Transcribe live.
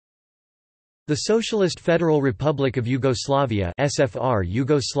The Socialist Federal Republic of Yugoslavia (SFR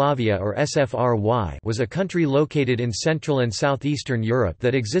Yugoslavia or SFRY) was a country located in Central and Southeastern Europe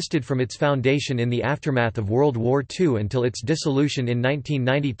that existed from its foundation in the aftermath of World War II until its dissolution in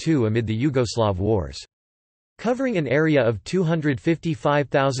 1992 amid the Yugoslav Wars. Covering an area of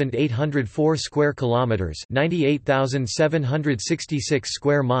 255,804 square kilometers, 98,766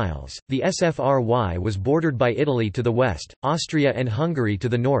 square miles, the SFRY was bordered by Italy to the west, Austria and Hungary to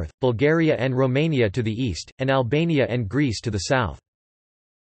the north, Bulgaria and Romania to the east, and Albania and Greece to the south.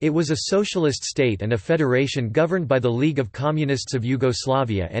 It was a socialist state and a federation governed by the League of Communists of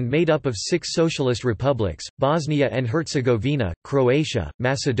Yugoslavia and made up of 6 socialist republics: Bosnia and Herzegovina, Croatia,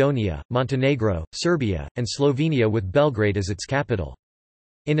 Macedonia, Montenegro, Serbia, and Slovenia, with Belgrade as its capital.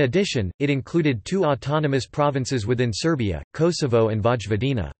 In addition, it included 2 autonomous provinces within Serbia, Kosovo and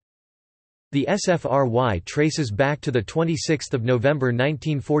Vojvodina. The SFRY traces back to 26 November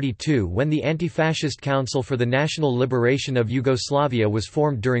 1942 when the Anti-Fascist Council for the National Liberation of Yugoslavia was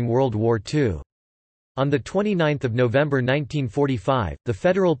formed during World War II. On 29 November 1945, the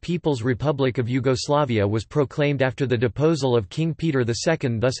Federal People's Republic of Yugoslavia was proclaimed after the deposal of King Peter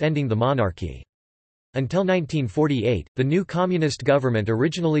II, thus ending the monarchy. Until 1948, the new communist government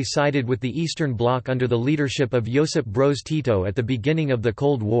originally sided with the Eastern Bloc under the leadership of Josip Broz Tito at the beginning of the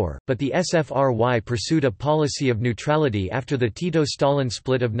Cold War, but the SFRY pursued a policy of neutrality after the Tito-Stalin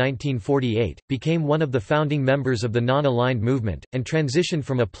split of 1948, became one of the founding members of the non-aligned movement, and transitioned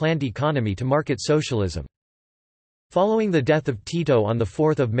from a planned economy to market socialism. Following the death of Tito on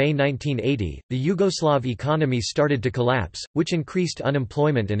 4 May 1980, the Yugoslav economy started to collapse, which increased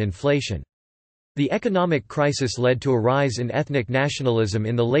unemployment and inflation. The economic crisis led to a rise in ethnic nationalism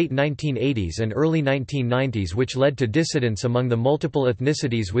in the late 1980s and early 1990s, which led to dissidence among the multiple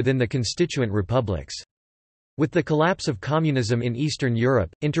ethnicities within the constituent republics. With the collapse of communism in Eastern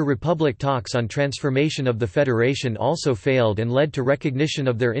Europe, inter-republic talks on transformation of the federation also failed and led to recognition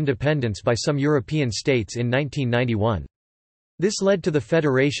of their independence by some European states in 1991. This led to the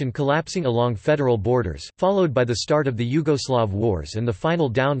federation collapsing along federal borders, followed by the start of the Yugoslav Wars and the final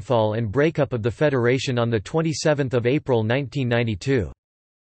downfall and breakup of the federation on 27 April 1992.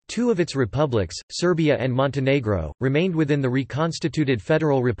 2 of its republics, Serbia and Montenegro, remained within the reconstituted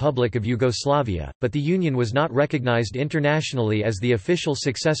Federal Republic of Yugoslavia, but the union was not recognized internationally as the official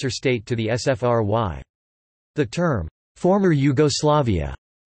successor state to the SFRY. The term, "former Yugoslavia"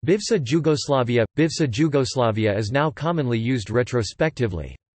 Bivša Jugoslavia is now commonly used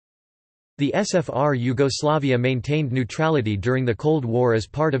retrospectively. The SFR Yugoslavia maintained neutrality during the Cold War as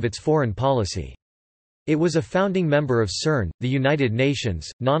part of its foreign policy. It was a founding member of CERN, the United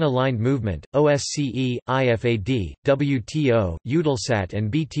Nations, Non-Aligned Movement, OSCE, IFAD, WTO, Eutelsat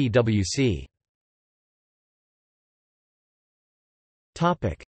and BTWC.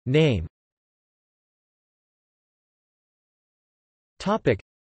 Name.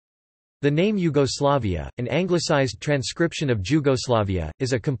 The name Yugoslavia, an anglicized transcription of Jugoslavia,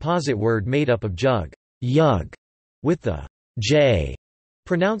 is a composite word made up of jug, yug, with the j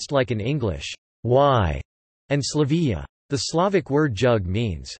pronounced like in English, y, and Slavia. The Slavic word jug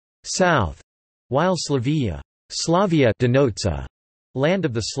means south, while Slavia denotes a land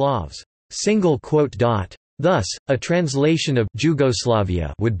of the Slavs. Thus, a translation of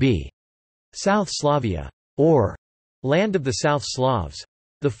Jugoslavia would be South Slavia, or land of the South Slavs.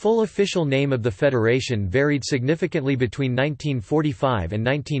 The full official name of the federation varied significantly between 1945 and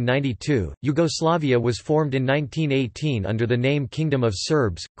 1992. Yugoslavia was formed in 1918 under the name Kingdom of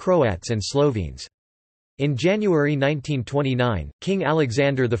Serbs, Croats and Slovenes. In January 1929, King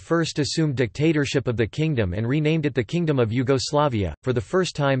Alexander I assumed dictatorship of the kingdom and renamed it the Kingdom of Yugoslavia, for the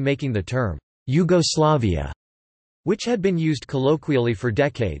first time making the term Yugoslavia, which had been used colloquially for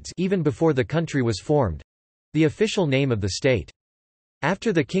decades even before the country was formed, the official name of the state.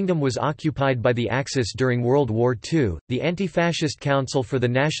 After the kingdom was occupied by the Axis during World War II, the Anti-Fascist Council for the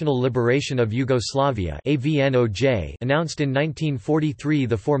National Liberation of Yugoslavia announced in 1943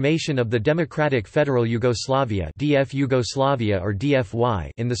 the formation of the Democratic Federal Yugoslavia (DF Yugoslavia or DFY)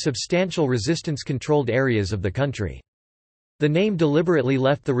 in the substantial resistance-controlled areas of the country. The name deliberately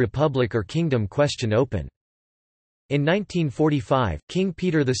left the republic or kingdom question open. In 1945, King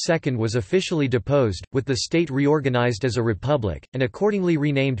Peter II was officially deposed, with the state reorganized as a republic, and accordingly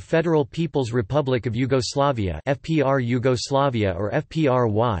renamed Federal People's Republic of Yugoslavia (FPR Yugoslavia or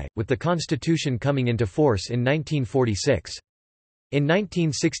FPRY), with the constitution coming into force in 1946. In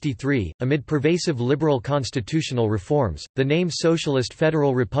 1963, amid pervasive liberal constitutional reforms, the name Socialist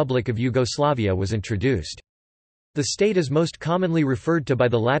Federal Republic of Yugoslavia was introduced. The state is most commonly referred to by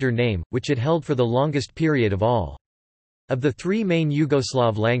the latter name, which it held for the longest period of all. Of the three main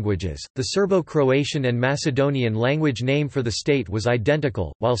Yugoslav languages, the Serbo-Croatian and Macedonian language name for the state was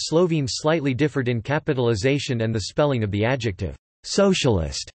identical, while Slovene slightly differed in capitalization and the spelling of the adjective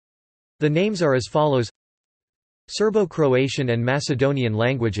socialist. The names are as follows: Serbo-Croatian and Macedonian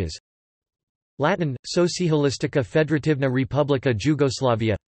languages: Latin, Socialistica Federativna Republika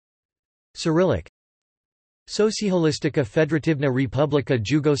Jugoslavia; Cyrillic, Socialistica Federativna Republika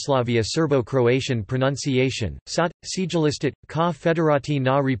Jugoslavia. Serbo-Croatian pronunciation: Sat, Sigilistit, ka Federati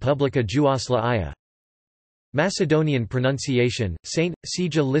na Republika Jugoslavia. Macedonian pronunciation: Saint,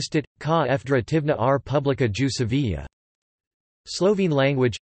 Sija listit, ka Federativna R Publika Jugoslavia. Slovene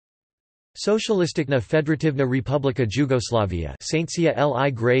language: Socialisticna Federativna Republika Jugoslavia. Saintsia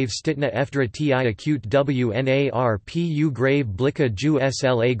li grave stitna Federati acute WNARPU grave blika Ju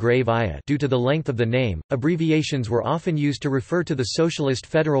sla grave ia. Due to the length of the name, abbreviations were often used to refer to the Socialist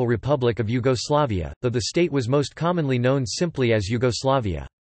Federal Republic of Yugoslavia, though the state was most commonly known simply as Yugoslavia.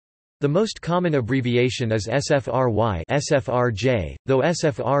 The most common abbreviation is SFRY (SFRJ), though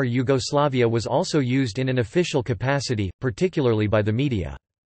SFR Yugoslavia was also used in an official capacity, particularly by the media.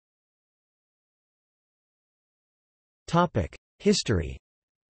 History.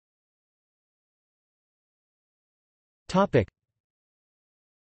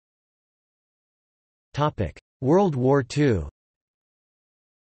 World War II.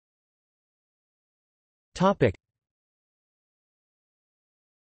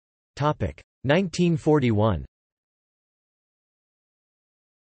 1941.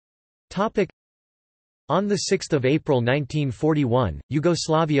 On 6 April 1941,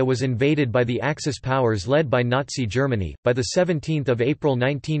 Yugoslavia was invaded by the Axis powers led by Nazi Germany. By 17 April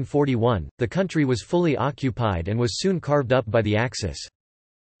 1941, the country was fully occupied and was soon carved up by the Axis.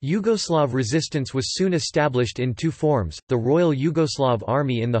 Yugoslav resistance was soon established in two forms, the Royal Yugoslav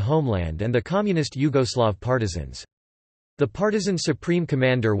Army in the homeland and the Communist Yugoslav partisans. The partisan supreme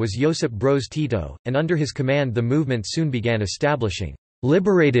commander was Josip Broz Tito, and under his command the movement soon began establishing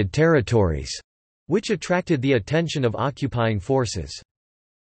liberated territories, which attracted the attention of occupying forces.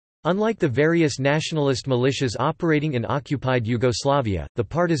 Unlike the various nationalist militias operating in occupied Yugoslavia, the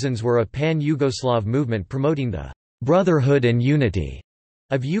partisans were a pan-Yugoslav movement promoting the brotherhood and unity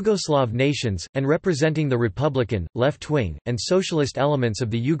of Yugoslav nations, and representing the Republican, left-wing, and socialist elements of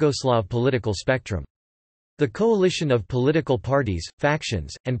the Yugoslav political spectrum. The coalition of political parties,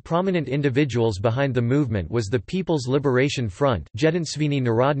 factions, and prominent individuals behind the movement was the People's Liberation Front, Jedinstveni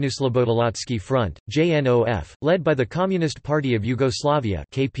Narodnooslobodilački Front, JNOF, led by the Communist Party of Yugoslavia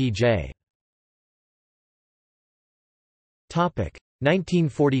 (KPJ).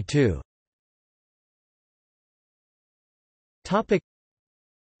 1942.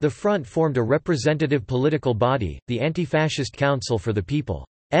 The front formed a representative political body, the Anti-Fascist Council for the People's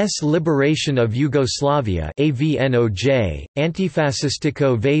Liberation of Yugoslavia (AVNOJ),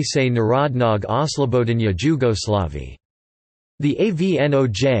 Antifascistico Vese Narodnog Oslobodenia Jugoslavie. The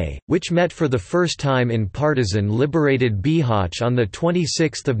AVNOJ, which met for the first time in partisan-liberated Bihać on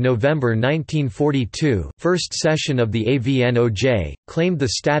 26 November 1942, first session of the AVNOJ, claimed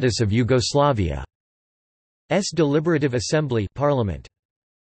the status of Yugoslavia's deliberative assembly parliament.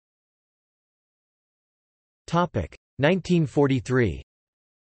 1943.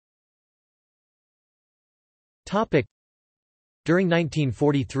 During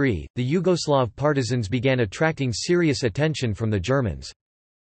 1943, the Yugoslav partisans began attracting serious attention from the Germans.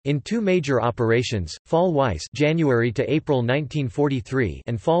 In two major operations, Fall Weiss (January to April 1943)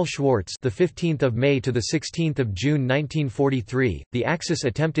 and Fall Schwarz (the 15th of May to the 16th of June 1943), the Axis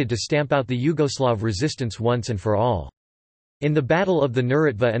attempted to stamp out the Yugoslav resistance once and for all. In the Battle of the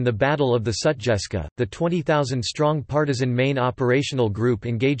Neretva and the Battle of the Sutjeska, the 20,000-strong partisan main operational group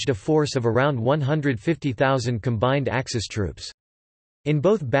engaged a force of around 150,000 combined Axis troops. In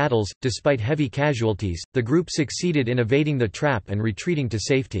both battles, despite heavy casualties, the group succeeded in evading the trap and retreating to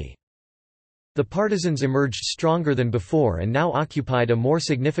safety. The partisans emerged stronger than before and now occupied a more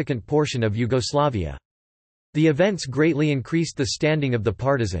significant portion of Yugoslavia. The events greatly increased the standing of the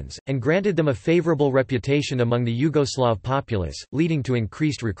partisans, and granted them a favorable reputation among the Yugoslav populace, leading to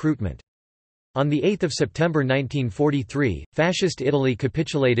increased recruitment. On 8 September 1943, Fascist Italy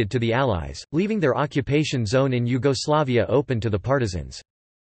capitulated to the Allies, leaving their occupation zone in Yugoslavia open to the partisans.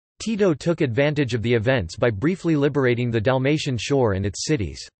 Tito took advantage of the events by briefly liberating the Dalmatian shore and its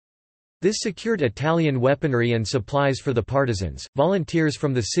cities. This secured Italian weaponry and supplies for the partisans, volunteers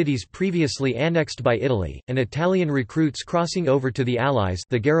from the cities previously annexed by Italy, and Italian recruits crossing over to the Allies,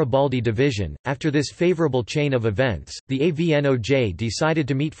 the Garibaldi Division. After this favorable chain of events, the AVNOJ decided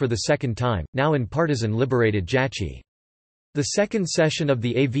to meet for the second time, now in partisan-liberated Jachi. The second session of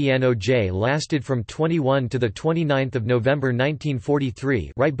the AVNOJ lasted from 21 to 29 November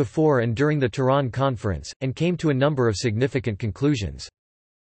 1943, right before and during the Tehran Conference, and came to a number of significant conclusions.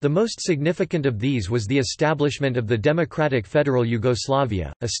 The most significant of these was the establishment of the Democratic Federal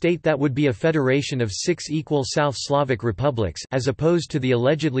Yugoslavia, a state that would be a federation of 6 equal South Slavic republics, as opposed to the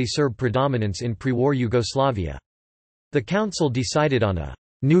allegedly Serb predominance in pre-war Yugoslavia. The Council decided on a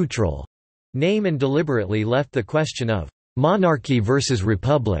 «neutral» name and deliberately left the question of «monarchy versus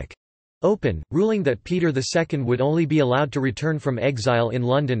republic» open, ruling that Peter II would only be allowed to return from exile in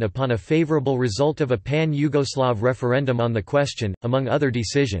London upon a favourable result of a pan-Yugoslav referendum on the question. Among other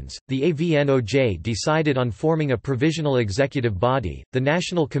decisions, the AVNOJ decided on forming a provisional executive body, the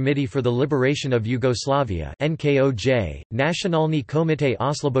National Committee for the Liberation of Yugoslavia (NKOJ), Nacionalni Komite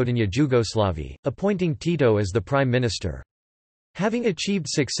Oslobođenja Jugoslavije, appointing Tito as the prime minister. Having achieved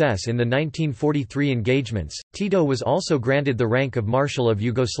success in the 1943 engagements, Tito was also granted the rank of Marshal of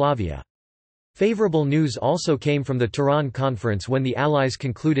Yugoslavia. Favorable news also came from the Tehran Conference when the Allies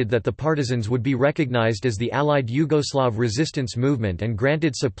concluded that the partisans would be recognized as the Allied Yugoslav resistance movement and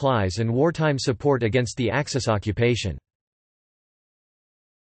granted supplies and wartime support against the Axis occupation.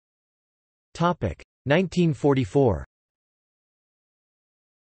 1944.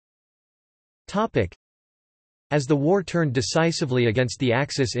 As the war turned decisively against the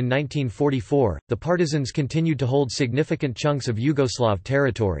Axis in 1944, the partisans continued to hold significant chunks of Yugoslav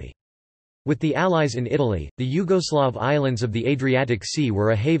territory. With the Allies in Italy, the Yugoslav islands of the Adriatic Sea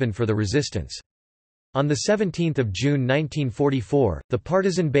were a haven for the resistance. On 17 June 1944, the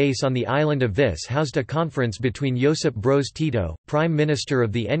partisan base on the island of Vis housed a conference between Josip Broz Tito, Prime Minister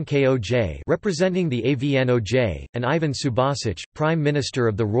of the NKOJ representing the AVNOJ, and Ivan Subasic, Prime Minister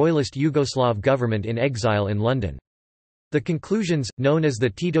of the Royalist Yugoslav government in exile in London. The conclusions, known as the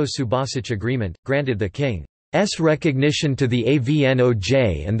Tito-Subasic Agreement, granted the King's recognition to the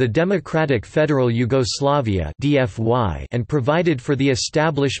AVNOJ and the Democratic Federal Yugoslavia (DFY) and provided for the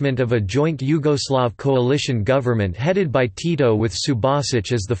establishment of a joint Yugoslav coalition government headed by Tito with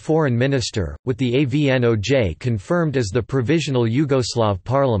Subasic as the foreign minister, with the AVNOJ confirmed as the Provisional Yugoslav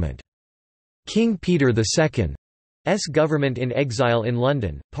Parliament. King Peter II's government in exile in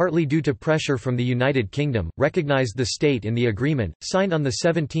London, partly due to pressure from the United Kingdom, recognised the state in the agreement, signed on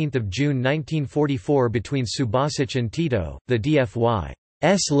 17 June 1944 between Subasic and Tito. The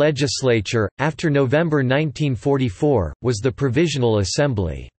DFY's legislature, after November 1944, was the Provisional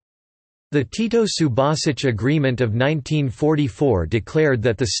Assembly. The Tito-Subasic Agreement of 1944 declared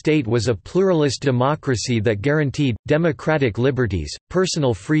that the state was a pluralist democracy that guaranteed, democratic liberties,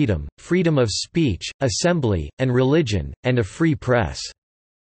 personal freedom, freedom of speech, assembly, and religion, and a free press.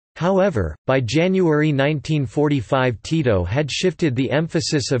 However, by January 1945 Tito had shifted the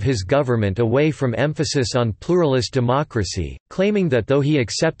emphasis of his government away from emphasis on pluralist democracy, claiming that though he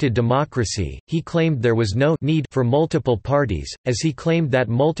accepted democracy, he claimed there was no need for multiple parties, as he claimed that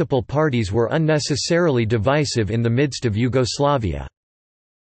multiple parties were unnecessarily divisive in the midst of Yugoslavia's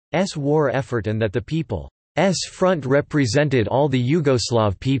war effort and that the People's Front represented all the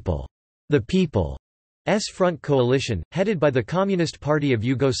Yugoslav people. The People's Front coalition, headed by the Communist Party of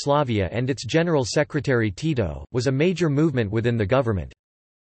Yugoslavia and its General Secretary Tito, was a major movement within the government.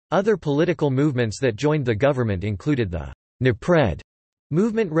 Other political movements that joined the government included the Napred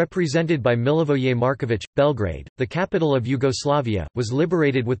movement represented by Milivoje Marković. Belgrade, the capital of Yugoslavia, was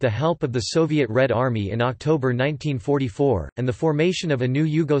liberated with the help of the Soviet Red Army in October 1944, and the formation of a new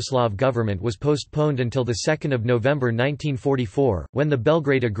Yugoslav government was postponed until 2 November 1944, when the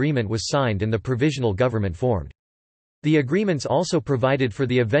Belgrade Agreement was signed and the provisional government formed. The agreements also provided for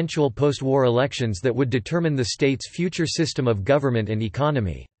the eventual post-war elections that would determine the state's future system of government and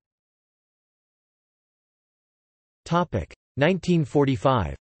economy.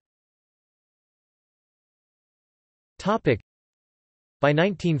 1945. By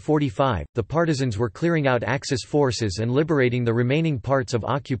 1945, the partisans were clearing out Axis forces and liberating the remaining parts of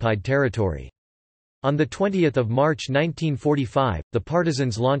occupied territory. On 20 March 1945, the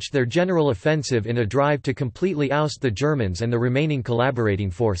partisans launched their general offensive in a drive to completely oust the Germans and the remaining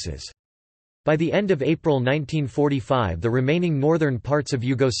collaborating forces. By the end of April 1945 the remaining northern parts of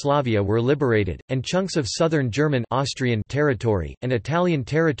Yugoslavia were liberated, and chunks of southern German Austrian territory, and Italian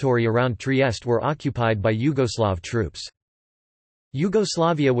territory around Trieste were occupied by Yugoslav troops.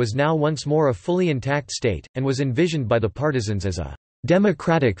 Yugoslavia was now once more a fully intact state, and was envisioned by the partisans as a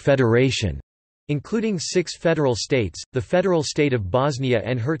 «democratic federation» Including 6 federal states, the Federal State of Bosnia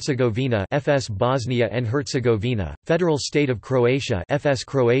and Herzegovina (FS Bosnia and Herzegovina), Federal State of Croatia (FS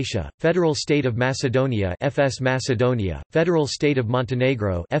Croatia), Federal State of Macedonia (FS Macedonia), Federal State of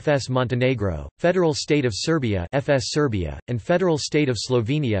Montenegro (FS Montenegro), Federal State of Serbia (FS Serbia), and Federal State of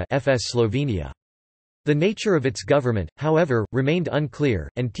Slovenia (FS Slovenia). The nature of its government, however, remained unclear,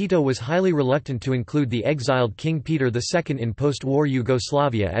 and Tito was highly reluctant to include the exiled King Peter II in post-war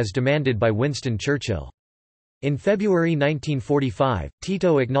Yugoslavia as demanded by Winston Churchill. In February 1945,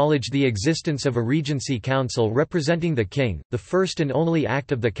 Tito acknowledged the existence of a Regency Council representing the king. The first and only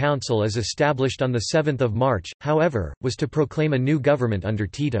act of the council as established on 7 March, however, was to proclaim a new government under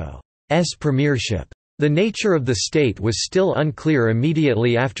Tito's premiership. The nature of the state was still unclear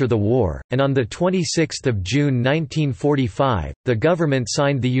immediately after the war, and on 26 June 1945, the government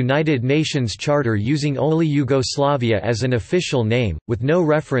signed the United Nations Charter using only Yugoslavia as an official name, with no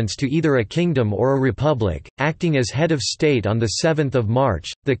reference to either a kingdom or a republic. Acting as head of state on 7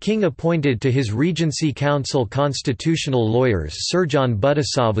 March, the king appointed to his Regency Council constitutional lawyers Srđan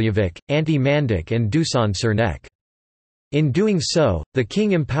Budisavljević, Ante Mandić and Dusan Cernek. In doing so, the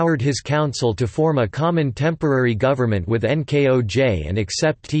king empowered his council to form a common temporary government with Nkoj and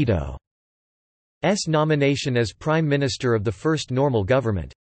accept Tito's nomination as prime minister of the first normal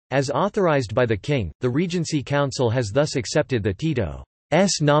government. As authorized by the king, the Regency Council has thus accepted the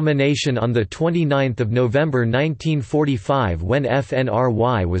Tito's nomination on 29 November 1945 when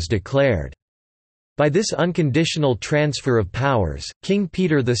FNRY was declared. By this unconditional transfer of powers, King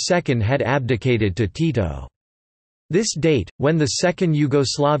Peter II had abdicated to Tito. This date, when the Second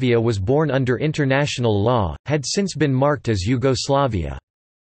Yugoslavia was born under international law, had since been marked as Yugoslavia's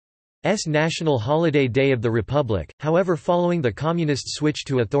national holiday Day of the Republic. However, following the communist switch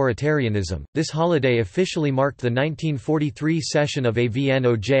to authoritarianism, this holiday officially marked the 1943 session of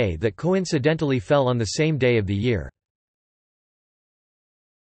AVNOJ that coincidentally fell on the same day of the year.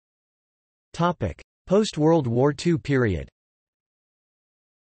 Post-World War II period.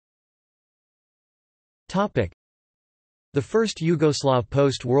 The first Yugoslav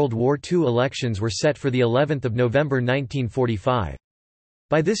post-World War II elections were set for the 11th of November 1945.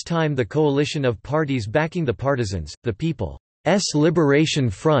 By this time the coalition of parties backing the partisans, the People's Liberation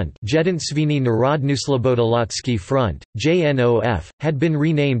Front Jedinstveni Narodnooslobodilački Front, JNOF, had been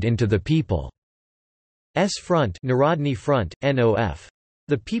renamed into the People's Front Narodni Front, NOF.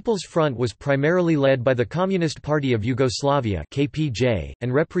 The People's Front was primarily led by the Communist Party of Yugoslavia KPJ,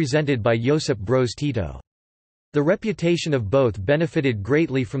 and represented by Josip Broz Tito. The reputation of both benefited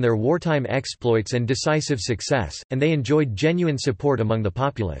greatly from their wartime exploits and decisive success, and they enjoyed genuine support among the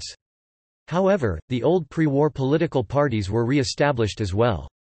populace. However, the old pre-war political parties were re-established as well.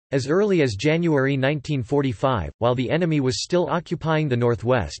 As early as January 1945, while the enemy was still occupying the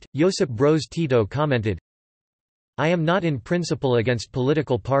northwest, Josip Broz Tito commented, "I am not in principle against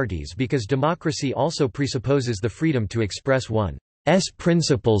political parties because democracy also presupposes the freedom to express one's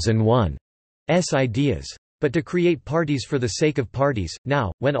principles and one's ideas. But to create parties for the sake of parties,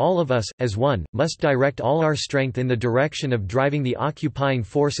 now, when all of us, as one, must direct all our strength in the direction of driving the occupying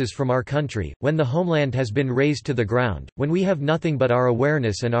forces from our country, when the homeland has been razed to the ground, when we have nothing but our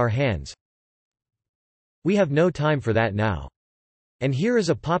awareness and our hands, we have no time for that now. And here is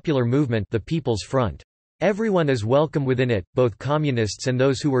a popular movement, the People's Front. Everyone is welcome within it, both communists and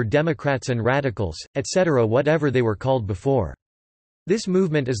those who were Democrats and radicals, etc., whatever they were called before. This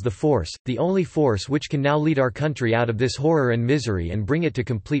movement is the only force which can now lead our country out of this horror and misery and bring it to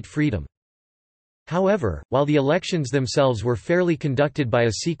complete freedom." However, while the elections themselves were fairly conducted by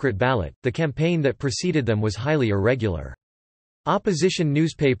a secret ballot, the campaign that preceded them was highly irregular. Opposition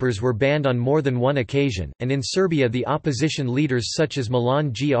newspapers were banned on more than one occasion, and in Serbia the opposition leaders such as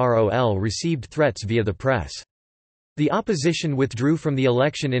Milan Grol received threats via the press. The opposition withdrew from the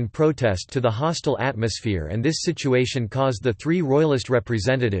election in protest to the hostile atmosphere, and this situation caused the 3 royalist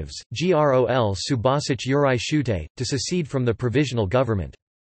representatives, Grol Subasic Uri Shute, to secede from the provisional government.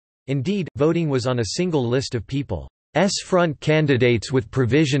 Indeed, voting was on a single list of People's Front candidates with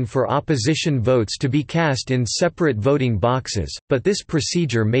provision for opposition votes to be cast in separate voting boxes, but this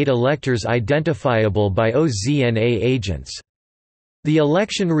procedure made electors identifiable by OZNA agents. The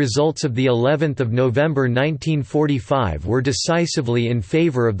election results of the 11th of November 1945 were decisively in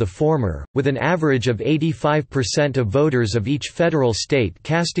favor of the former, with an average of 85% of voters of each federal state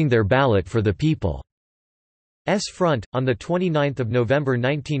casting their ballot for the People's Front. On 29 November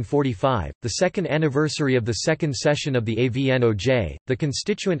 1945, the second anniversary of the second session of the AVNOJ, the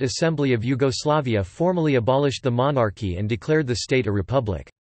Constituent Assembly of Yugoslavia formally abolished the monarchy and declared the state a republic.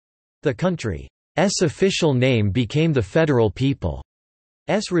 The country's official name became the Federal People's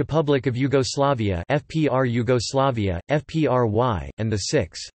Republic of Yugoslavia (FPR Yugoslavia, FPRY), and the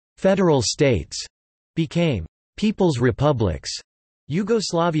 6 federal states became People's Republics.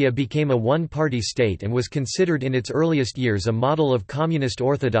 Yugoslavia became a one-party state and was considered in its earliest years a model of communist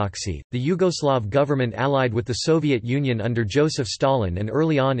orthodoxy. The Yugoslav government allied with the Soviet Union under Joseph Stalin and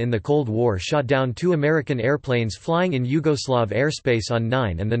early on in the Cold War shot down 2 American airplanes flying in Yugoslav airspace on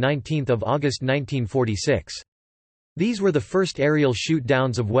 9 and 19 August 1946. These were the first aerial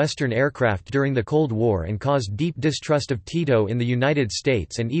shoot-downs of Western aircraft during the Cold War and caused deep distrust of Tito in the United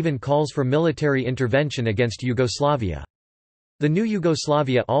States and even calls for military intervention against Yugoslavia. The new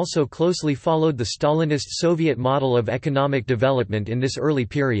Yugoslavia also closely followed the Stalinist Soviet model of economic development in this early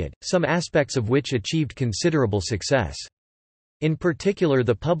period, some aspects of which achieved considerable success. In particular,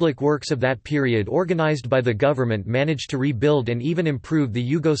 the public works of that period organized by the government managed to rebuild and even improve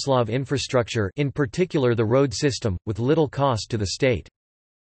the Yugoslav infrastructure, in particular the road system, with little cost to the state.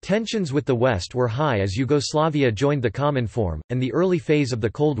 Tensions with the West were high as Yugoslavia joined the Cominform, and the early phase of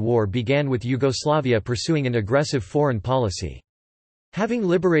the Cold War began with Yugoslavia pursuing an aggressive foreign policy. Having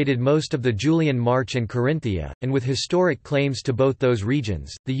liberated most of the Julian March and Carinthia, and with historic claims to both those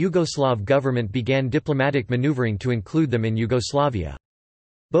regions, the Yugoslav government began diplomatic maneuvering to include them in Yugoslavia.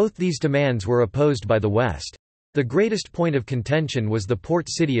 Both these demands were opposed by the West. The greatest point of contention was the port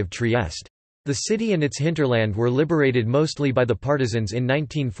city of Trieste. The city and its hinterland were liberated mostly by the partisans in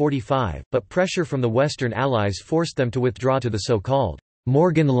 1945, but pressure from the Western Allies forced them to withdraw to the so-called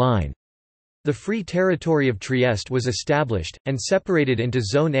Morgan Line. The Free Territory of Trieste was established, and separated into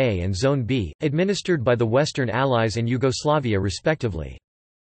Zone A and Zone B, administered by the Western Allies and Yugoslavia respectively.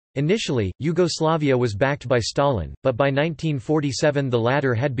 Initially, Yugoslavia was backed by Stalin, but by 1947 the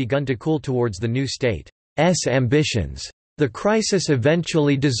latter had begun to cool towards the new state's ambitions. The crisis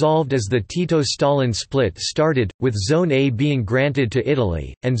eventually dissolved as the Tito-Stalin split started, with Zone A being granted to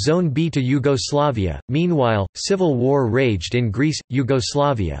Italy, and Zone B to Yugoslavia. Meanwhile, civil war raged in Greece,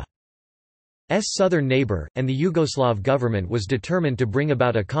 Yugoslavia's southern neighbor, and the Yugoslav government was determined to bring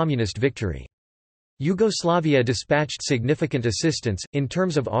about a communist victory. Yugoslavia dispatched significant assistance, in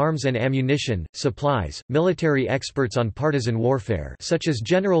terms of arms and ammunition, supplies, military experts on partisan warfare such as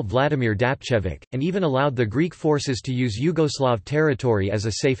General Vladimir Dapčević, and even allowed the Greek forces to use Yugoslav territory as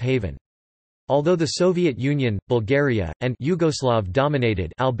a safe haven. Although the Soviet Union, Bulgaria, and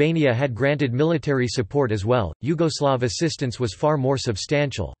Yugoslav-dominated Albania had granted military support as well, Yugoslav assistance was far more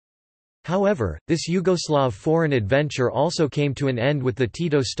substantial. However, this Yugoslav foreign adventure also came to an end with the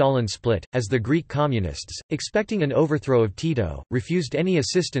Tito-Stalin split, as the Greek communists, expecting an overthrow of Tito, refused any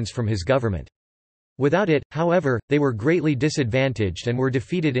assistance from his government. Without it, however, they were greatly disadvantaged and were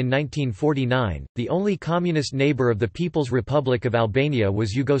defeated in 1949. The only communist neighbor of the People's Republic of Albania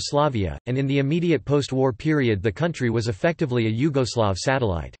was Yugoslavia, and in the immediate post-war period the country was effectively a Yugoslav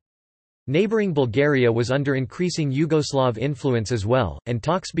satellite. Neighboring Bulgaria was under increasing Yugoslav influence as well, and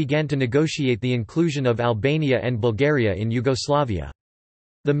talks began to negotiate the inclusion of Albania and Bulgaria in Yugoslavia.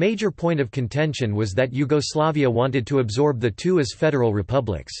 The major point of contention was that Yugoslavia wanted to absorb the two as federal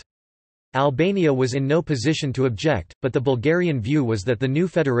republics. Albania was in no position to object, but the Bulgarian view was that the new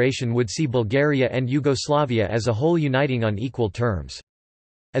federation would see Bulgaria and Yugoslavia as a whole uniting on equal terms.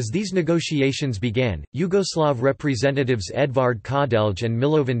 As these negotiations began, Yugoslav representatives Edvard Kardelj and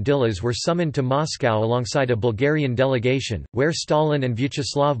Milovan Dilas were summoned to Moscow alongside a Bulgarian delegation, where Stalin and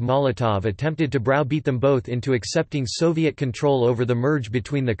Vyacheslav Molotov attempted to browbeat them both into accepting Soviet control over the merge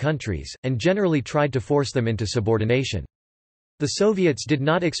between the countries, and generally tried to force them into subordination. The Soviets did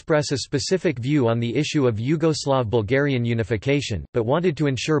not express a specific view on the issue of Yugoslav-Bulgarian unification, but wanted to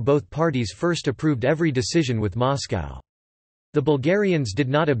ensure both parties first approved every decision with Moscow. The Bulgarians did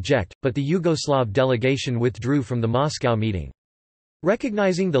not object, but the Yugoslav delegation withdrew from the Moscow meeting.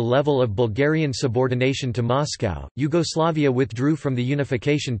 Recognizing the level of Bulgarian subordination to Moscow, Yugoslavia withdrew from the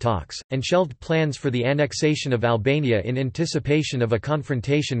unification talks, and shelved plans for the annexation of Albania in anticipation of a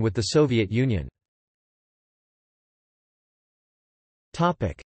confrontation with the Soviet Union.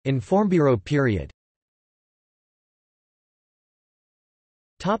 Informburo period.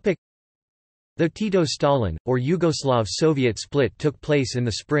 The Tito-Stalin, or Yugoslav-Soviet split took place in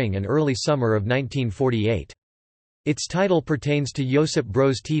the spring and early summer of 1948. Its title pertains to Josip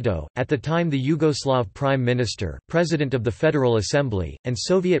Broz Tito, at the time the Yugoslav Prime Minister, President of the Federal Assembly, and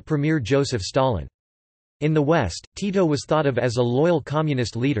Soviet Premier Joseph Stalin. In the West, Tito was thought of as a loyal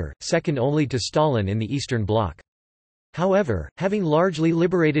communist leader, second only to Stalin in the Eastern Bloc. However, having largely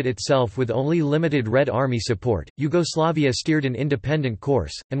liberated itself with only limited Red Army support, Yugoslavia steered an independent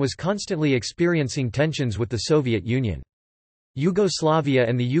course, and was constantly experiencing tensions with the Soviet Union. Yugoslavia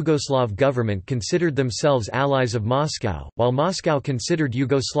and the Yugoslav government considered themselves allies of Moscow, while Moscow considered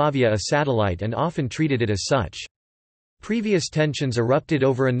Yugoslavia a satellite and often treated it as such. Previous tensions erupted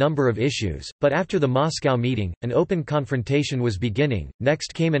over a number of issues, but after the Moscow meeting, an open confrontation was beginning.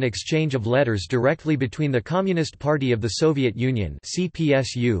 Next came an exchange of letters directly between the Communist Party of the Soviet Union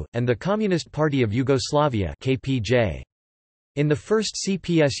 (CPSU) and the Communist Party of Yugoslavia (KPJ). In the first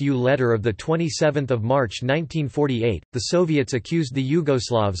CPSU letter of 27 March 1948, the Soviets accused the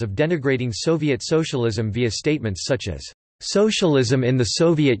Yugoslavs of denigrating Soviet socialism via statements such as, "Socialism in the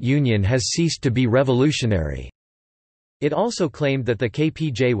Soviet Union has ceased to be revolutionary." It also claimed that the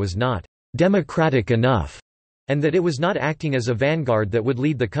KPJ was not democratic enough, and that it was not acting as a vanguard that would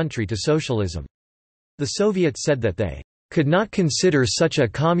lead the country to socialism. The Soviets said that they could not consider such a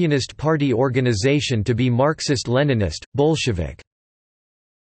Communist Party organization to be Marxist-Leninist, Bolshevik.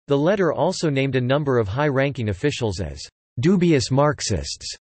 The letter also named a number of high-ranking officials as dubious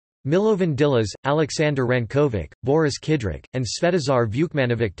Marxists. Milovan Dilas, Alexander Rankovic, Boris Kidryk, and Svetozar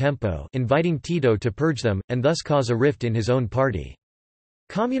Vukmanovic Tempo, inviting Tito to purge them, and thus cause a rift in his own party.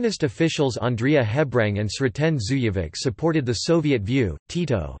 Communist officials Andrija Hebrang and Sreten Zujovic supported the Soviet view.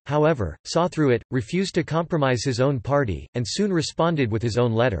 Tito, however, saw through it, refused to compromise his own party, and soon responded with his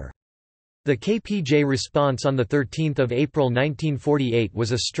own letter. The KPJ response on 13 April 1948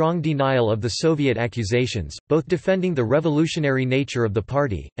 was a strong denial of the Soviet accusations, both defending the revolutionary nature of the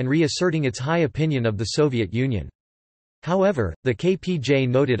party, and reasserting its high opinion of the Soviet Union. However, the KPJ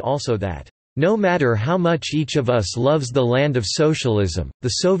noted also that, "No matter how much each of us loves the land of socialism,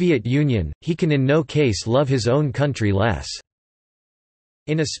 the Soviet Union, he can in no case love his own country less."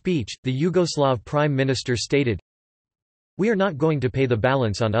 In a speech, the Yugoslav Prime Minister stated, "We are not going to pay the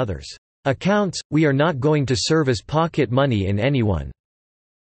balance on others' accounts, we are not going to serve as pocket money in anyone's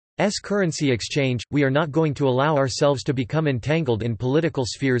currency exchange, we are not going to allow ourselves to become entangled in political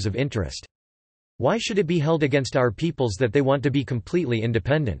spheres of interest. Why should it be held against our peoples that they want to be completely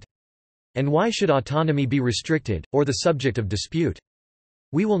independent? And why should autonomy be restricted, or the subject of dispute?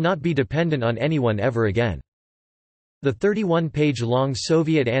 We will not be dependent on anyone ever again." The 31-page-long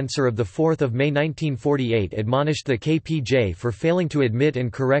Soviet answer of 4 May 1948 admonished the KPJ for failing to admit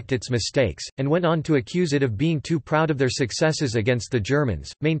and correct its mistakes, and went on to accuse it of being too proud of their successes against the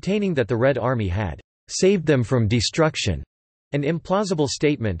Germans, maintaining that the Red Army had saved them from destruction. An implausible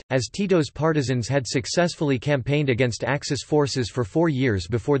statement, as Tito's partisans had successfully campaigned against Axis forces for 4 years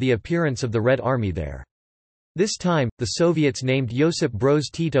before the appearance of the Red Army there. This time, the Soviets named Josip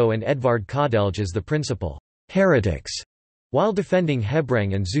Broz Tito and Edvard Kardelj as the principal heretics, while defending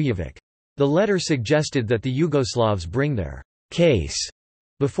Hebrang and Zujovic. The letter suggested that the Yugoslavs bring their case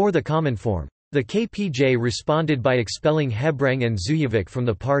before the Cominform. The KPJ responded by expelling Hebrang and Zujovic from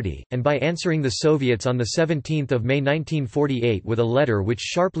the party, and by answering the Soviets on 17 May 1948 with a letter which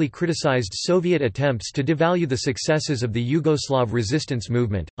sharply criticized Soviet attempts to devalue the successes of the Yugoslav resistance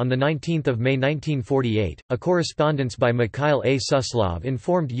movement. On 19 May 1948, a correspondence by Mikhail A. Suslov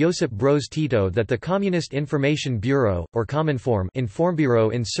informed Josip Broz Tito that the Communist Information Bureau, or Cominform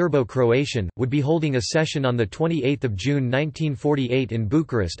Informbiro in Serbo-Croatian, would be holding a session on 28 June 1948 in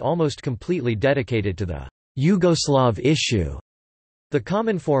Bucharest almost completely dedicated to the Yugoslav issue. The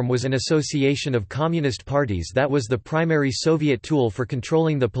Cominform was an association of communist parties that was the primary Soviet tool for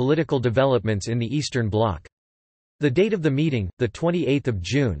controlling the political developments in the Eastern Bloc. The date of the meeting, 28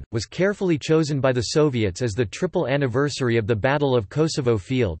 June, was carefully chosen by the Soviets as the triple anniversary of the Battle of Kosovo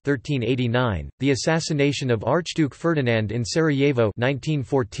Field 1389, the assassination of Archduke Ferdinand in Sarajevo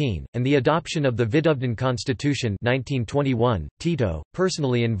 1914, and the adoption of the Vidovdan Constitution 1921. Tito,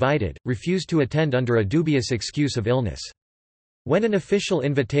 personally invited, refused to attend under a dubious excuse of illness. When an official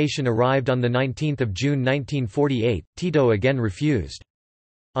invitation arrived on 19 June 1948, Tito again refused.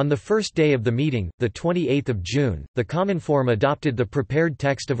 On the first day of the meeting, 28 June, the Cominform adopted the prepared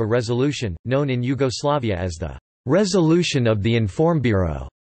text of a resolution, known in Yugoslavia as the Resolution of the Informbiro,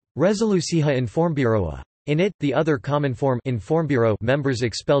 Rezolucija Informbiroa. In it, the other Cominform Informbiro members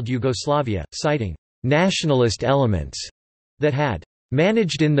expelled Yugoslavia, citing nationalist elements that had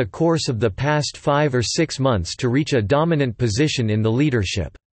managed in the course of the past 5 or 6 months to reach a dominant position in the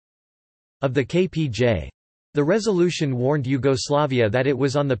leadership of the KPJ. The resolution warned Yugoslavia that it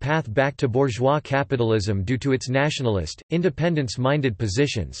was on the path back to bourgeois capitalism due to its nationalist, independence-minded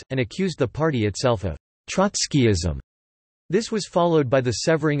positions, and accused the party itself of Trotskyism. This was followed by the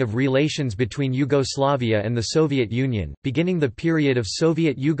severing of relations between Yugoslavia and the Soviet Union, beginning the period of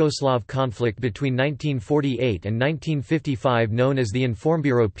Soviet-Yugoslav conflict between 1948 and 1955 known as the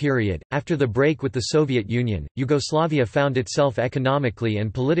Informbiro period. After the break with the Soviet Union, Yugoslavia found itself economically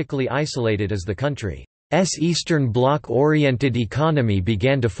and politically isolated as the country Eastern Bloc-oriented economy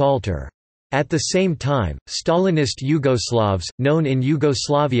began to falter. At the same time, Stalinist Yugoslavs, known in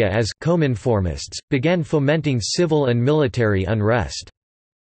Yugoslavia as Kominformists, began fomenting civil and military unrest.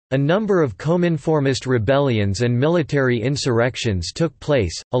 A number of Kominformist rebellions and military insurrections took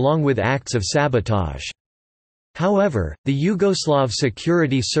place, along with acts of sabotage. However, the Yugoslav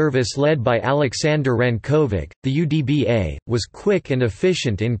Security Service led by Aleksandar Rankovic, the UDBA, was quick and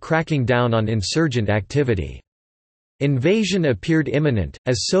efficient in cracking down on insurgent activity. Invasion appeared imminent,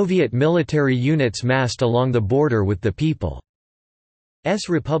 as Soviet military units massed along the border with the People's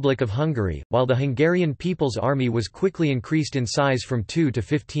Republic of Hungary, while the Hungarian People's Army was quickly increased in size from 2 to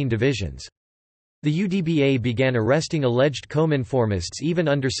 15 divisions. The UDBA began arresting alleged Kominformists even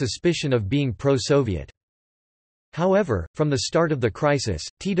under suspicion of being pro-Soviet. However, from the start of the crisis,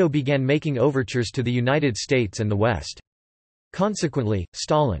 Tito began making overtures to the United States and the West. Consequently,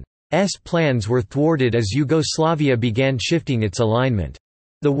 Stalin's plans were thwarted as Yugoslavia began shifting its alignment.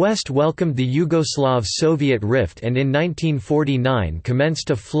 The West welcomed the Yugoslav-Soviet rift and in 1949 commenced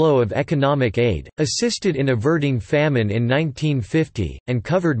a flow of economic aid, assisted in averting famine in 1950, and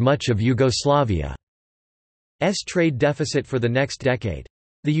covered much of Yugoslavia's trade deficit for the next decade.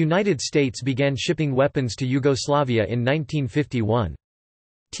 The United States began shipping weapons to Yugoslavia in 1951.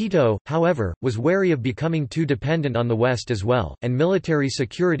 Tito, however, was wary of becoming too dependent on the West as well, and military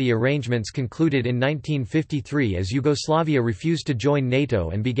security arrangements concluded in 1953 as Yugoslavia refused to join NATO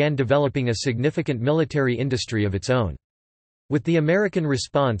and began developing a significant military industry of its own. With the American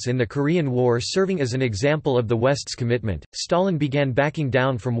response in the Korean War serving as an example of the West's commitment, Stalin began backing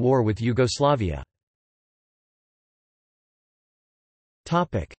down from war with Yugoslavia.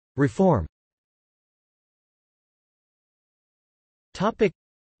 Reform.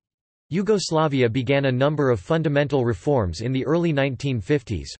 Yugoslavia began a number of fundamental reforms in the early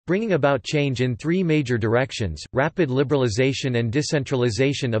 1950s, bringing about change in three major directions: rapid liberalization and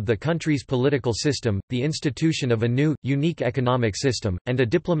decentralization of the country's political system, the institution of a new, unique economic system, and a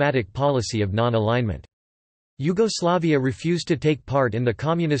diplomatic policy of non-alignment. Yugoslavia refused to take part in the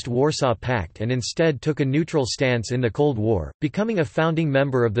Communist Warsaw Pact and instead took a neutral stance in the Cold War, becoming a founding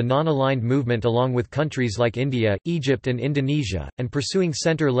member of the non-aligned movement along with countries like India, Egypt and Indonesia, and pursuing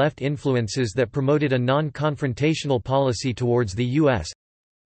center-left influences that promoted a non-confrontational policy towards the U.S.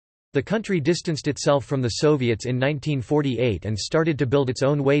 The country distanced itself from the Soviets in 1948 and started to build its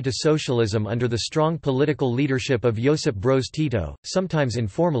own way to socialism under the strong political leadership of Josip Broz Tito, sometimes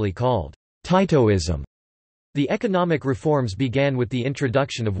informally called Titoism. The economic reforms began with the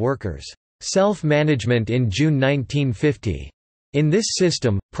introduction of workers' self-management in June 1950. In this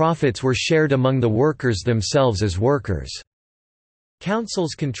system, profits were shared among the workers themselves as workers'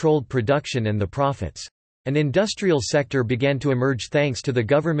 councils controlled production and the profits. An industrial sector began to emerge thanks to the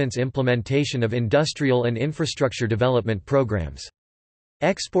government's implementation of industrial and infrastructure development programs.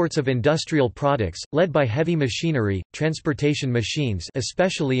 Exports of industrial products, led by heavy machinery, transportation machines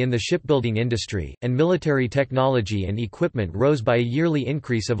especially in the shipbuilding industry, and military technology and equipment rose by a yearly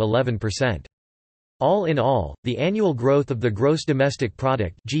increase of 11%. All in all, the annual growth of the gross domestic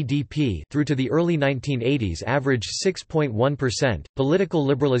product (GDP) through to the early 1980s averaged 6.1%. Political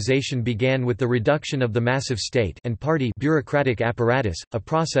liberalization began with the reduction of the massive state and party bureaucratic apparatus, a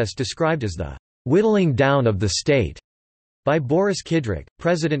process described as the whittling down of the state by Boris Kidric,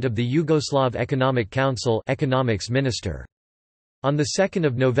 president of the Yugoslav Economic Council economics minister. On 2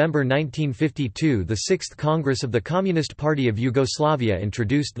 November 1952 the Sixth Congress of the Communist Party of Yugoslavia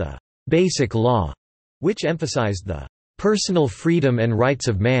introduced the «Basic Law», which emphasized the «personal freedom and rights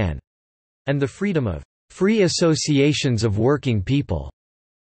of man» and the freedom of «free associations of working people».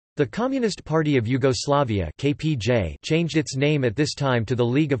 The Communist Party of Yugoslavia (KPJ) changed its name at this time to the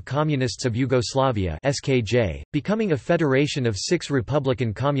League of Communists of Yugoslavia (SKJ), becoming a federation of 6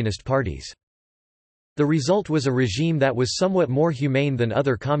 republican communist parties. The result was a regime that was somewhat more humane than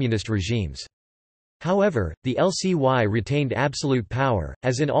other communist regimes. However, the LCY retained absolute power.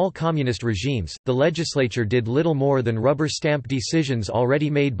 As in all communist regimes, the legislature did little more than rubber-stamp decisions already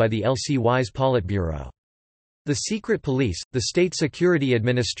made by the LCY's Politburo. The secret police, the State Security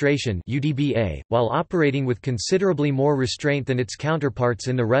Administration (UDBA), while operating with considerably more restraint than its counterparts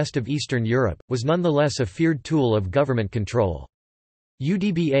in the rest of Eastern Europe, was nonetheless a feared tool of government control.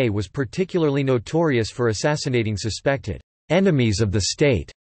 UDBA was particularly notorious for assassinating suspected enemies of the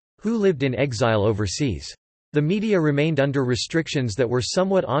state who lived in exile overseas. The media remained under restrictions that were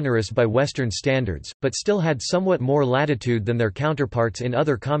somewhat onerous by Western standards, but still had somewhat more latitude than their counterparts in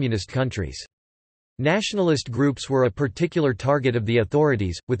other communist countries. Nationalist groups were a particular target of the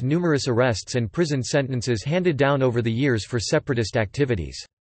authorities, with numerous arrests and prison sentences handed down over the years for separatist activities.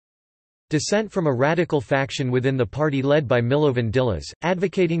 Dissent from a radical faction within the party led by Milovan Đilas,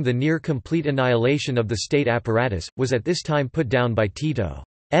 advocating the near-complete annihilation of the state apparatus, was at this time put down by Tito's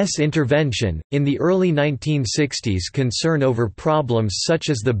intervention. In the early 1960s, concern over problems such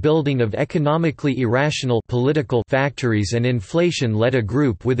as the building of economically irrational political factories and inflation led a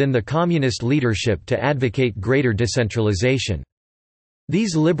group within the communist leadership to advocate greater decentralization.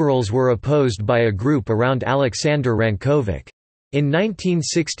 These liberals were opposed by a group around Aleksandar Ranković. In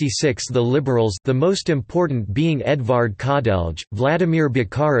 1966 the liberals, the most important being Edvard Kardelj, Vladimir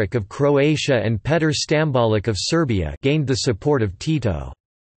Bakaric of Croatia and Petar Stambolic of Serbia, gained the support of Tito.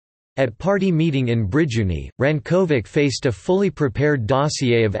 At party meeting in Brijuni, Ranković faced a fully prepared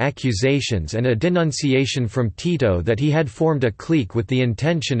dossier of accusations and a denunciation from Tito that he had formed a clique with the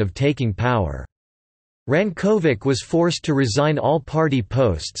intention of taking power. Ranković was forced to resign all party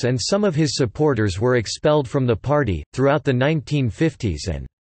posts and some of his supporters were expelled from the party. Throughout the 1950s and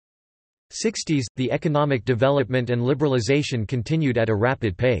 60s, the economic development and liberalization continued at a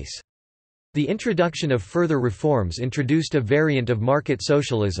rapid pace. The introduction of further reforms introduced a variant of market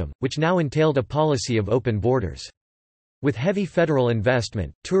socialism, which now entailed a policy of open borders. With heavy federal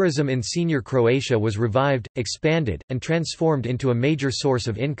investment, tourism in senior Croatia was revived, expanded, and transformed into a major source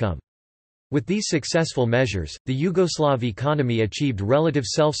of income. With these successful measures, the Yugoslav economy achieved relative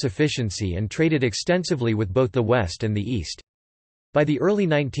self-sufficiency and traded extensively with both the West and the East. By the early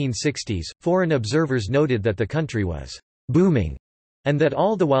 1960s, foreign observers noted that the country was booming, and that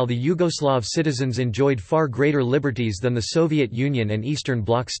all the while the Yugoslav citizens enjoyed far greater liberties than the Soviet Union and Eastern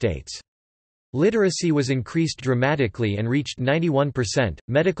Bloc states. Literacy was increased dramatically and reached 91%,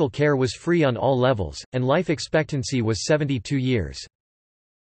 medical care was free on all levels, and life expectancy was 72 years.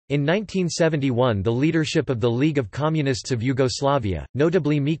 In 1971 the leadership of the League of Communists of Yugoslavia,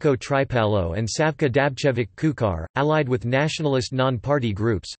 notably Miko Tripalo and Savka Dabčević Kukar, allied with nationalist non-party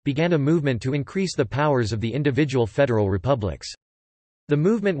groups, began a movement to increase the powers of the individual federal republics. The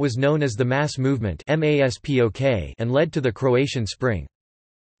movement was known as the Mass Movement and led to the Croatian Spring.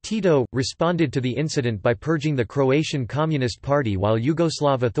 Tito responded to the incident by purging the Croatian Communist Party while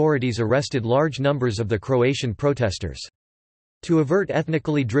Yugoslav authorities arrested large numbers of the Croatian protesters. To avert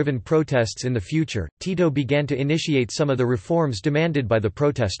ethnically driven protests in the future, Tito began to initiate some of the reforms demanded by the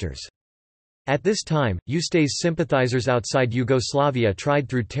protesters. At this time, Usta's sympathizers outside Yugoslavia tried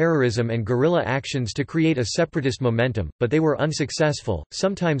through terrorism and guerrilla actions to create a separatist momentum, but they were unsuccessful,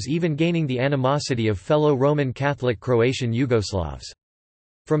 sometimes even gaining the animosity of fellow Roman Catholic Croatian Yugoslavs.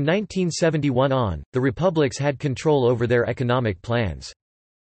 From 1971 on, the republics had control over their economic plans.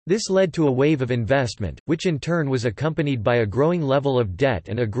 This led to a wave of investment, which in turn was accompanied by a growing level of debt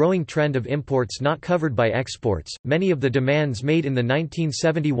and a growing trend of imports not covered by exports. Many of the demands made in the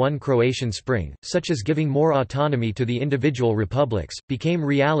 1971 Croatian Spring, such as giving more autonomy to the individual republics, became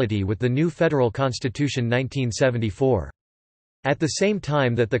reality with the new federal constitution 1974. At the same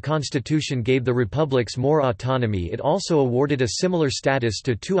time that the constitution gave the republics more autonomy, it also awarded a similar status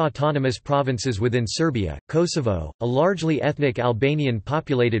to two autonomous provinces within Serbia, Kosovo, a largely ethnic Albanian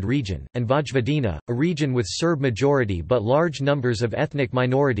populated region, and Vojvodina, a region with Serb majority but large numbers of ethnic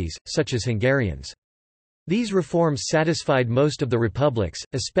minorities, such as Hungarians. These reforms satisfied most of the republics,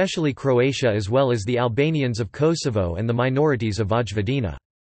 especially Croatia as well as the Albanians of Kosovo and the minorities of Vojvodina.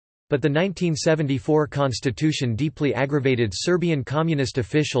 But the 1974 constitution deeply aggravated Serbian communist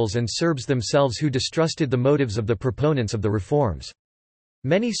officials and Serbs themselves who distrusted the motives of the proponents of the reforms.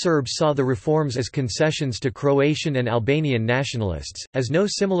 Many Serbs saw the reforms as concessions to Croatian and Albanian nationalists, as no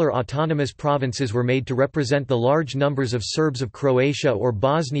similar autonomous provinces were made to represent the large numbers of Serbs of Croatia or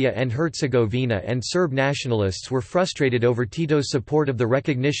Bosnia and Herzegovina, and Serb nationalists were frustrated over Tito's support of the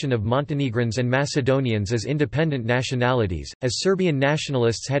recognition of Montenegrins and Macedonians as independent nationalities, as Serbian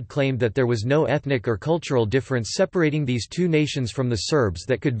nationalists had claimed that there was no ethnic or cultural difference separating these two nations from the Serbs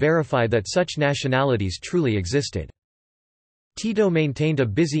that could verify that such nationalities truly existed. Tito maintained a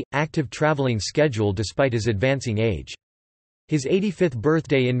busy, active traveling schedule despite his advancing age. His 85th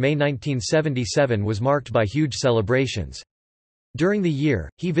birthday in May 1977 was marked by huge celebrations. During the year,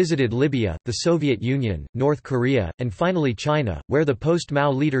 he visited Libya, the Soviet Union, North Korea, and finally China, where the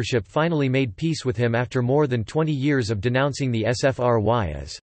post-Mao leadership finally made peace with him after more than 20 years of denouncing the SFRY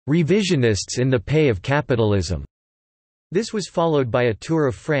as revisionists in the pay of capitalism. This was followed by a tour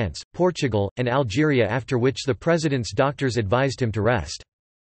of France, Portugal, and Algeria, after which the president's doctors advised him to rest.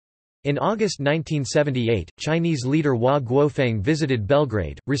 In August 1978, Chinese leader Hua Guofeng visited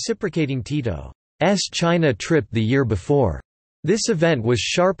Belgrade, reciprocating Tito's China trip the year before. This event was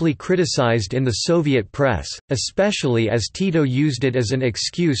sharply criticized in the Soviet press, especially as Tito used it as an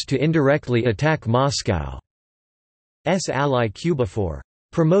excuse to indirectly attack Moscow's ally Cuba for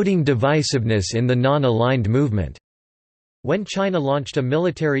promoting divisiveness in the non-aligned movement. When China launched a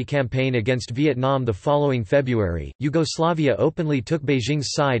military campaign against Vietnam the following February, Yugoslavia openly took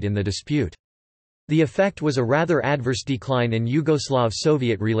Beijing's side in the dispute. The effect was a rather adverse decline in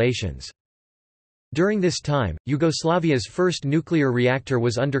Yugoslav-Soviet relations. During this time, Yugoslavia's first nuclear reactor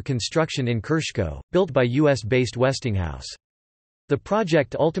was under construction in Krško, built by US-based Westinghouse. The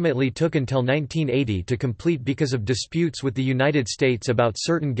project ultimately took until 1980 to complete because of disputes with the United States about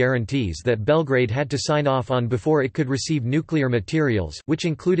certain guarantees that Belgrade had to sign off on before it could receive nuclear materials, which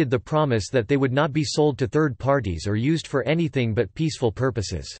included the promise that they would not be sold to third parties or used for anything but peaceful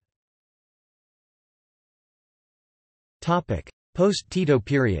purposes. Post-Tito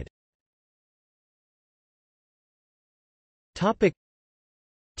period.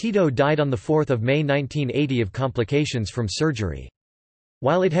 Tito died on 4 May 1980 of complications from surgery.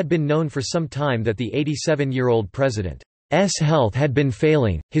 While it had been known for some time that the 87-year-old president's health had been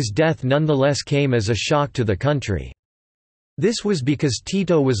failing, his death nonetheless came as a shock to the country. This was because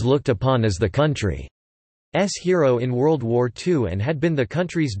Tito was looked upon as the country's hero in World War II and had been the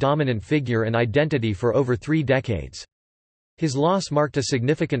country's dominant figure and identity for over 3 decades. His loss marked a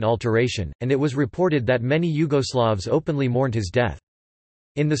significant alteration, and it was reported that many Yugoslavs openly mourned his death.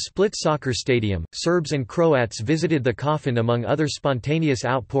 In the Split soccer stadium, Serbs and Croats visited the coffin among other spontaneous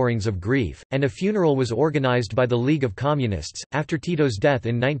outpourings of grief, and a funeral was organized by the League of Communists. After Tito's death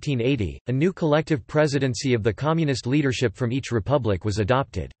in 1980, a new collective presidency of the communist leadership from each republic was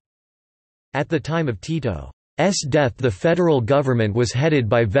adopted. At the time of Tito's death, the federal government was headed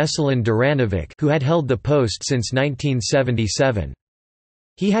by Veselin Duranović, who had held the post since 1977.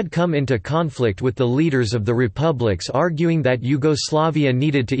 He had come into conflict with the leaders of the republics, arguing that Yugoslavia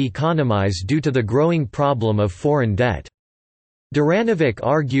needed to economize due to the growing problem of foreign debt. Duranović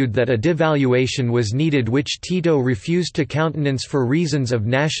argued that a devaluation was needed, which Tito refused to countenance for reasons of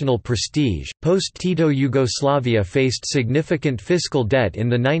national prestige. Post-Tito Yugoslavia faced significant fiscal debt in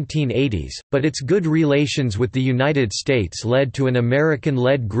the 1980s, but its good relations with the United States led to an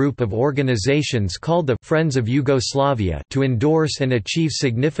American-led group of organizations called the Friends of Yugoslavia to endorse and achieve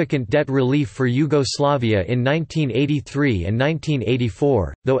significant debt relief for Yugoslavia in 1983 and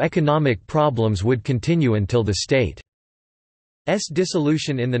 1984, though economic problems would continue until the state's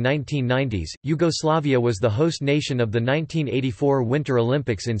dissolution in the 1990s. Yugoslavia was the host nation of the 1984 Winter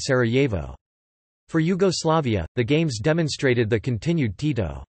Olympics in Sarajevo. For Yugoslavia, the Games demonstrated the continued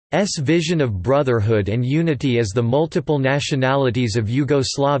Tito's vision of brotherhood and unity as the multiple nationalities of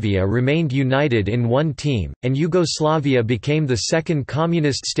Yugoslavia remained united in one team, and Yugoslavia became the second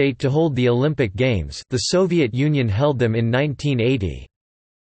communist state to hold the Olympic Games. The Soviet Union held them in 1980.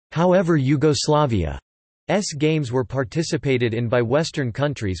 However, Yugoslavia's Games were participated in by Western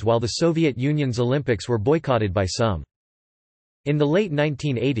countries while the Soviet Union's Olympics were boycotted by some. In the late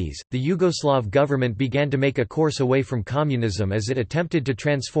 1980s, the Yugoslav government began to make a course away from communism as it attempted to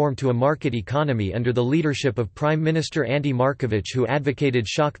transform to a market economy under the leadership of Prime Minister Ante Marković, who advocated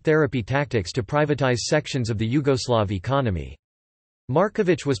shock therapy tactics to privatize sections of the Yugoslav economy.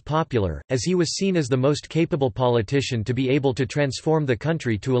 Marković was popular, as he was seen as the most capable politician to be able to transform the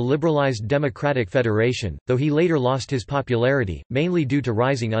country to a liberalized democratic federation, though he later lost his popularity, mainly due to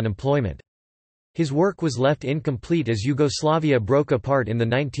rising unemployment. His work was left incomplete as Yugoslavia broke apart in the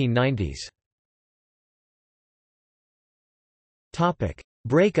 1990s.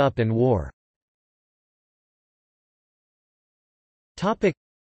 Break-up and war.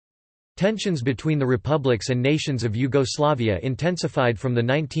 Tensions between the republics and nations of Yugoslavia intensified from the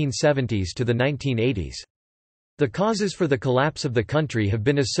 1970s to the 1980s. The causes for the collapse of the country have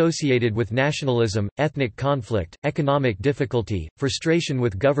been associated with nationalism, ethnic conflict, economic difficulty, frustration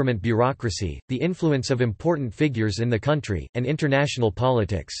with government bureaucracy, the influence of important figures in the country, and international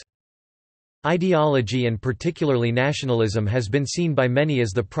politics. Ideology and particularly nationalism has been seen by many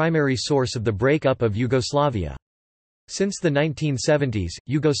as the primary source of the break-up of Yugoslavia. Since the 1970s,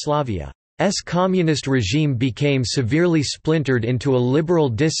 Yugoslavia's communist regime became severely splintered into a liberal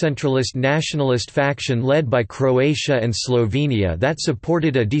decentralist nationalist faction led by Croatia and Slovenia that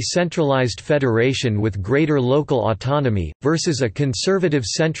supported a decentralized federation with greater local autonomy, versus a conservative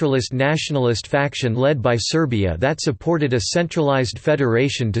centralist nationalist faction led by Serbia that supported a centralized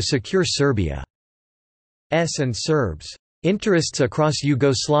federation to secure Serbia's and Serbs' interests across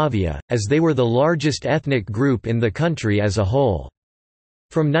Yugoslavia, as they were the largest ethnic group in the country as a whole.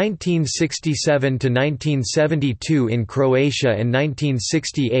 From 1967 to 1972 in Croatia and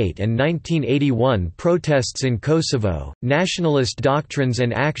 1968 and 1981 protests in Kosovo, nationalist doctrines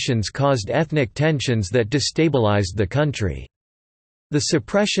and actions caused ethnic tensions that destabilized the country. The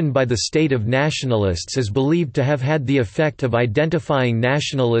suppression by the state of nationalists is believed to have had the effect of identifying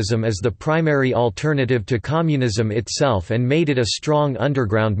nationalism as the primary alternative to communism itself and made it a strong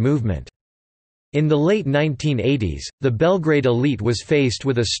underground movement. In the late 1980s, the Belgrade elite was faced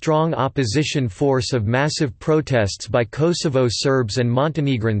with a strong opposition force of massive protests by Kosovo Serbs and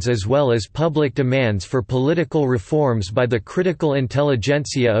Montenegrins as well as public demands for political reforms by the critical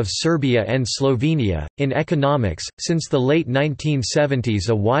intelligentsia of Serbia and Slovenia. In economics, since the late 1970s,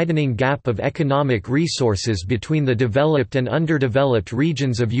 a widening gap of economic resources between the developed and underdeveloped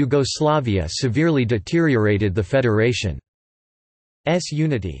regions of Yugoslavia severely deteriorated the federation's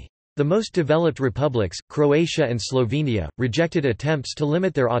unity. The most developed republics, Croatia and Slovenia, rejected attempts to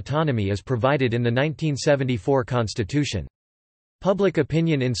limit their autonomy as provided in the 1974 constitution. Public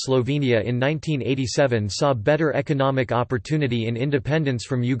opinion in Slovenia in 1987 saw better economic opportunity in independence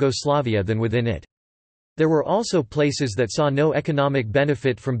from Yugoslavia than within it. There were also places that saw no economic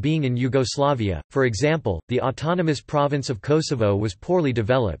benefit from being in Yugoslavia. For example, the autonomous province of Kosovo was poorly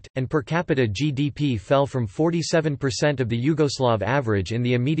developed, and per capita GDP fell from 47% of the Yugoslav average in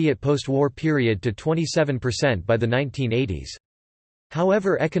the immediate post-war period to 27% by the 1980s.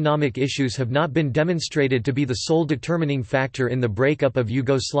 However, economic issues have not been demonstrated to be the sole determining factor in the breakup of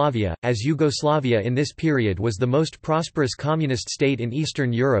Yugoslavia, as Yugoslavia in this period was the most prosperous communist state in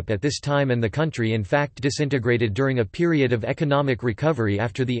Eastern Europe at this time, and the country in fact disintegrated during a period of economic recovery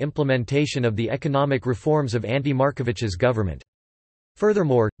after the implementation of the economic reforms of Ante Markovic's government.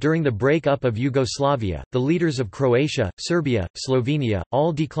 Furthermore, during the break-up of Yugoslavia, the leaders of Croatia, Serbia, Slovenia,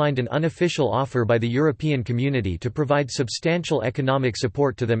 all declined an unofficial offer by the European community to provide substantial economic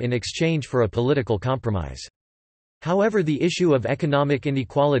support to them in exchange for a political compromise. However, the issue of economic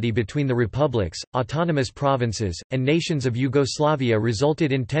inequality between the republics, autonomous provinces, and nations of Yugoslavia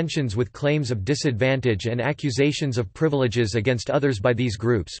resulted in tensions with claims of disadvantage and accusations of privileges against others by these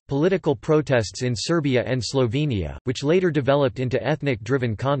groups. Political protests in Serbia and Slovenia, which later developed into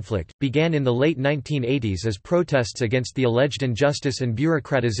ethnic-driven conflict, began in the late 1980s as protests against the alleged injustice and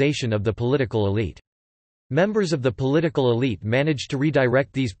bureaucratization of the political elite. Members of the political elite managed to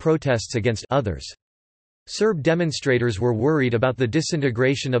redirect these protests against others. Serb demonstrators were worried about the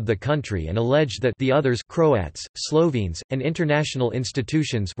disintegration of the country and alleged that the others, Croats, Slovenes, and international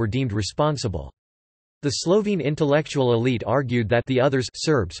institutions, were deemed responsible. The Slovene intellectual elite argued that the others,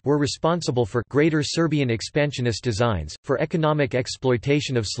 Serbs, were responsible for Greater Serbian expansionist designs, for economic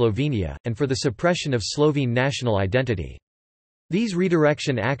exploitation of Slovenia, and for the suppression of Slovene national identity. These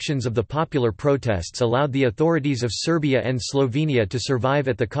redirection actions of the popular protests allowed the authorities of Serbia and Slovenia to survive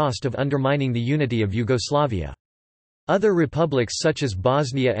at the cost of undermining the unity of Yugoslavia. Other republics such as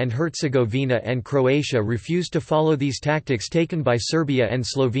Bosnia and Herzegovina and Croatia refused to follow these tactics taken by Serbia and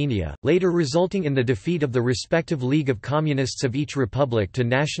Slovenia, later resulting in the defeat of the respective League of Communists of each republic to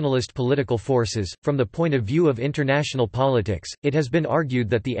nationalist political forces. From the point of view of international politics, it has been argued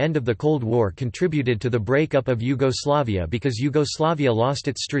that the end of the Cold War contributed to the breakup of Yugoslavia because Yugoslavia lost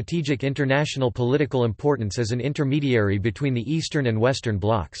its strategic international political importance as an intermediary between the Eastern and Western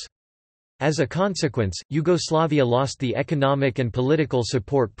blocs. As a consequence, Yugoslavia lost the economic and political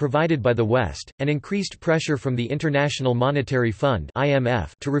support provided by the West, and increased pressure from the International Monetary Fund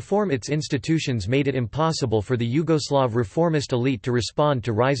 (IMF) to reform its institutions made it impossible for the Yugoslav reformist elite to respond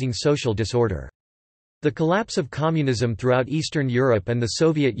to rising social disorder. The collapse of communism throughout Eastern Europe and the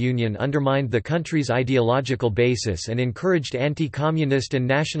Soviet Union undermined the country's ideological basis and encouraged anti-communist and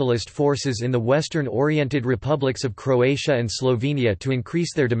nationalist forces in the Western-oriented republics of Croatia and Slovenia to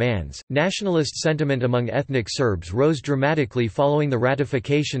increase their demands. Nationalist sentiment among ethnic Serbs rose dramatically following the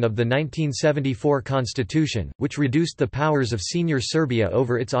ratification of the 1974 constitution, which reduced the powers of Senior Serbia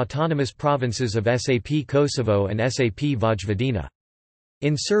over its autonomous provinces of SAP Kosovo and SAP Vojvodina.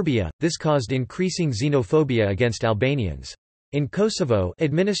 In Serbia, this caused increasing xenophobia against Albanians. In Kosovo,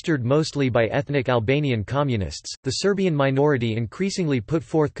 administered mostly by ethnic Albanian communists, the Serbian minority increasingly put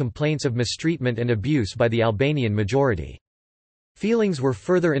forth complaints of mistreatment and abuse by the Albanian majority. Feelings were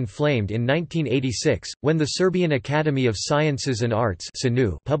further inflamed in 1986, when the Serbian Academy of Sciences and Arts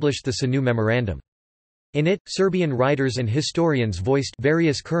published the SANU Memorandum. In it, Serbian writers and historians voiced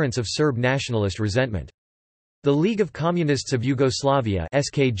various currents of Serb nationalist resentment. The League of Communists of Yugoslavia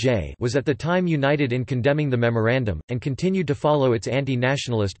 (SKJ) was at the time united in condemning the memorandum, and continued to follow its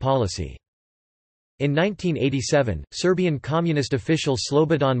anti-nationalist policy. In 1987, Serbian communist official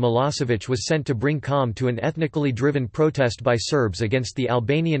Slobodan Milosevic was sent to bring calm to an ethnically driven protest by Serbs against the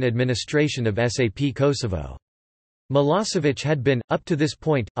Albanian administration of SAP Kosovo. Milosevic had been, up to this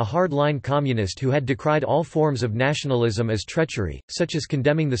point, a hard-line communist who had decried all forms of nationalism as treachery, such as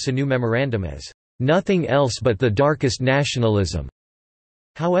condemning the SANU memorandum as nothing else but the darkest nationalism.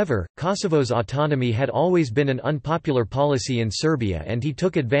 However, Kosovo's autonomy had always been an unpopular policy in Serbia, and he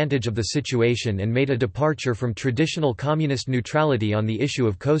took advantage of the situation and made a departure from traditional communist neutrality on the issue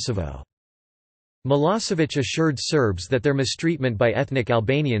of Kosovo. Milosevic assured Serbs that their mistreatment by ethnic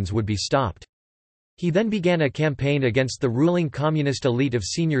Albanians would be stopped. He then began a campaign against the ruling communist elite of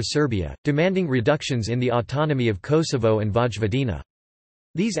Senior Serbia, demanding reductions in the autonomy of Kosovo and Vojvodina.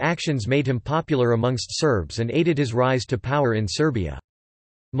 These actions made him popular amongst Serbs and aided his rise to power in Serbia.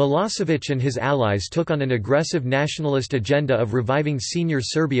 Milosevic and his allies took on an aggressive nationalist agenda of reviving Senior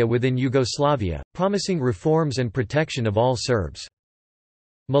Serbia within Yugoslavia, promising reforms and protection of all Serbs.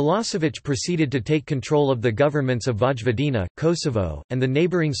 Milosevic proceeded to take control of the governments of Vojvodina, Kosovo, and the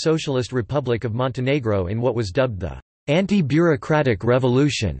neighboring Socialist Republic of Montenegro in what was dubbed the anti-bureaucratic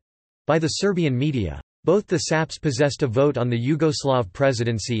revolution by the Serbian media. Both the SAPs possessed a vote on the Yugoslav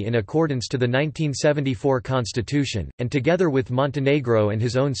presidency in accordance to the 1974 constitution, and together with Montenegro and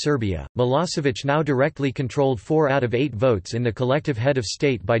his own Serbia, Milosevic now directly controlled 4 out of 8 votes in the collective head of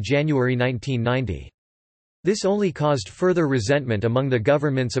state by January 1990. This only caused further resentment among the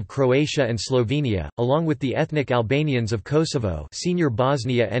governments of Croatia and Slovenia, along with the ethnic Albanians of Kosovo. Senior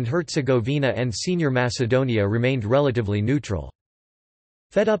Bosnia and Herzegovina and Senior Macedonia remained relatively neutral.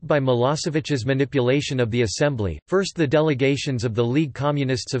 Fed up by Milosevic's manipulation of the assembly, first the delegations of the League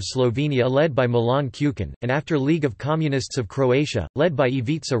Communists of Slovenia led by Milan Kukan, and after League of Communists of Croatia, led by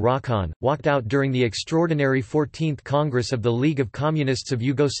Ivica Račan, walked out during the extraordinary 14th Congress of the League of Communists of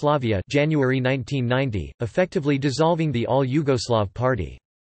Yugoslavia January 1990, effectively dissolving the All-Yugoslav Party.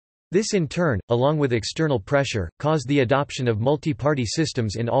 This in turn, along with external pressure, caused the adoption of multi-party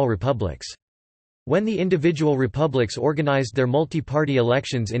systems in all republics. When the individual republics organized their multi-party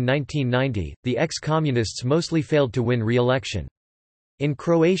elections in 1990, the ex-communists mostly failed to win re-election. In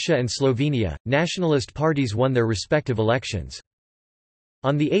Croatia and Slovenia, nationalist parties won their respective elections.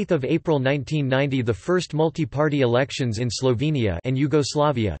 On 8 April 1990 the first multi-party elections in Slovenia and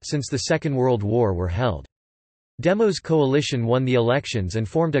Yugoslavia since the Second World War were held. Demos coalition won the elections and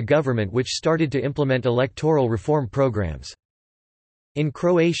formed a government which started to implement electoral reform programs. In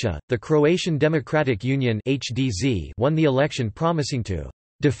Croatia, the Croatian Democratic Union (HDZ) won the election promising to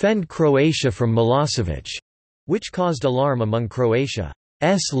defend Croatia from Milosevic, which caused alarm among Croatia's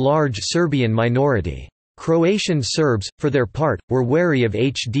large Serbian minority. Croatian Serbs, for their part, were wary of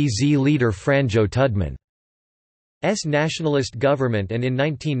HDZ leader Franjo Tudman's nationalist government, and in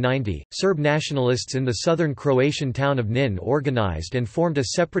 1990, Serb nationalists in the southern Croatian town of Nin organized and formed a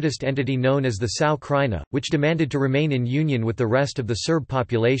separatist entity known as the Sao Krajina, which demanded to remain in union with the rest of the Serb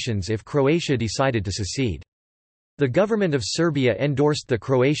populations if Croatia decided to secede. The government of Serbia endorsed the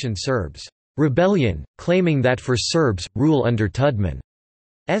Croatian Serbs' rebellion, claiming that for Serbs, rule under Tudman's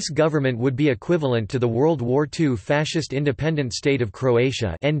government would be equivalent to the World War II Fascist Independent State of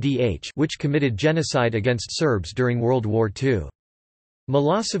Croatia (NDH), which committed genocide against Serbs during World War II.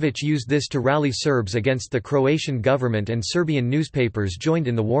 Milosevic used this to rally Serbs against the Croatian government, and Serbian newspapers joined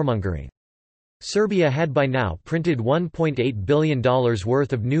in the warmongering. Serbia had by now printed $1.8 billion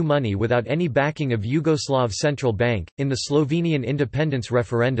worth of new money without any backing of Yugoslav Central Bank. In the Slovenian independence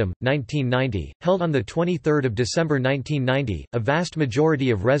referendum, 1990, held on 23 December 1990, a vast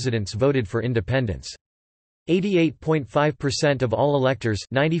majority of residents voted for independence. 88.5% of all electors,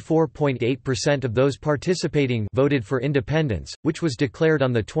 94.8% of those participating, voted for independence, which was declared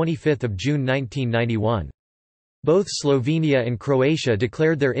on 25 June 1991. Both Slovenia and Croatia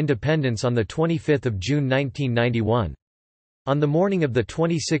declared their independence on 25 June 1991. On the morning of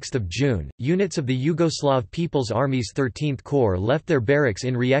 26 June, units of the Yugoslav People's Army's 13th Corps left their barracks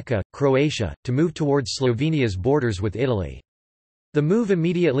in Rijeka, Croatia, to move towards Slovenia's borders with Italy. The move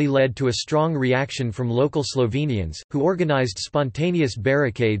immediately led to a strong reaction from local Slovenians, who organized spontaneous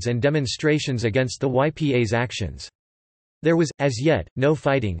barricades and demonstrations against the YPA's actions. There was, as yet, no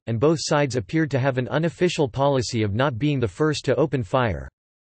fighting, and both sides appeared to have an unofficial policy of not being the first to open fire.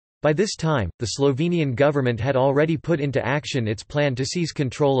 By this time, the Slovenian government had already put into action its plan to seize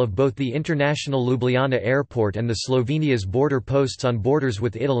control of both the international Ljubljana airport and the Slovenia's border posts on borders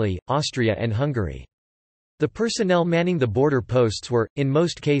with Italy, Austria and Hungary. The personnel manning the border posts were, in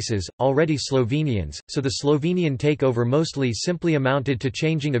most cases, already Slovenians, so the Slovenian takeover mostly simply amounted to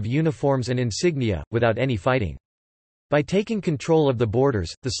changing of uniforms and insignia, without any fighting. By taking control of the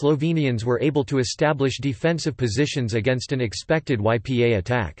borders, the Slovenians were able to establish defensive positions against an expected YPA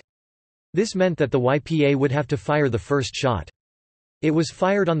attack. This meant that the YPA would have to fire the first shot. It was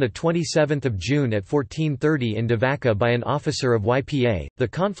fired on 27 June at 14:30 in Divača by an officer of YPA. The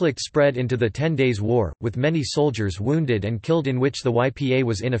conflict spread into the 10 Days War, with many soldiers wounded and killed in which the YPA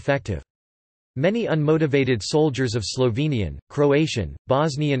was ineffective. Many unmotivated soldiers of Slovenian, Croatian,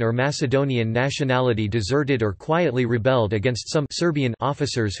 Bosnian or Macedonian nationality deserted or quietly rebelled against some Serbian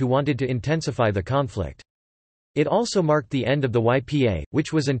officers who wanted to intensify the conflict. It also marked the end of the YPA,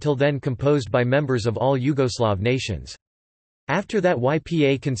 which was until then composed by members of all Yugoslav nations. After that,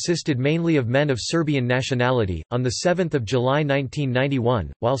 YPA consisted mainly of men of Serbian nationality. On 7 July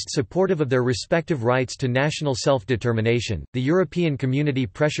 1991, whilst supportive of their respective rights to national self-determination, the European Community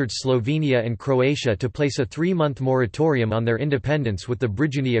pressured Slovenia and Croatia to place a 3-month moratorium on their independence with the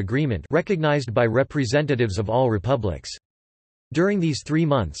Brijuni Agreement, recognized by representatives of all republics. During these 3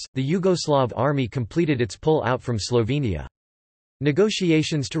 months, the Yugoslav army completed its pull-out from Slovenia.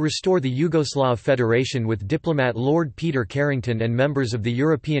 Negotiations to restore the Yugoslav Federation with diplomat Lord Peter Carrington and members of the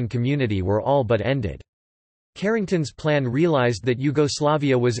European Community were all but ended. Carrington's plan realized that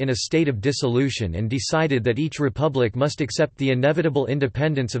Yugoslavia was in a state of dissolution and decided that each republic must accept the inevitable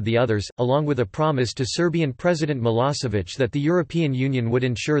independence of the others, along with a promise to Serbian President Milosevic that the European Union would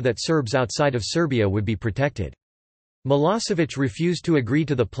ensure that Serbs outside of Serbia would be protected. Milosevic refused to agree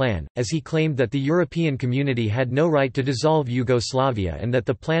to the plan, as he claimed that the European Community had no right to dissolve Yugoslavia and that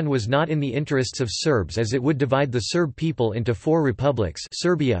the plan was not in the interests of Serbs as it would divide the Serb people into 4 republics: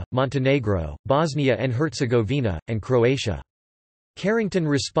 Serbia, Montenegro, Bosnia and Herzegovina, and Croatia. Carrington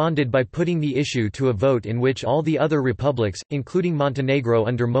responded by putting the issue to a vote in which all the other republics, including Montenegro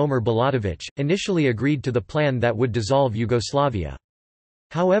under Momir Bulatovic, initially agreed to the plan that would dissolve Yugoslavia.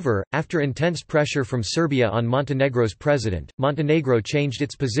 However, after intense pressure from Serbia on Montenegro's president, Montenegro changed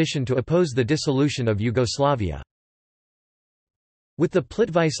its position to oppose the dissolution of Yugoslavia. With the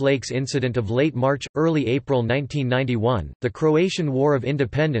Plitvice Lakes incident of late March, early April 1991, the Croatian War of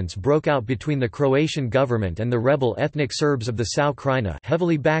Independence broke out between the Croatian government and the rebel ethnic Serbs of the Sao Krajina,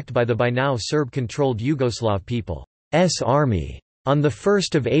 heavily backed by the by now Serb-controlled Yugoslav People's Army. On 1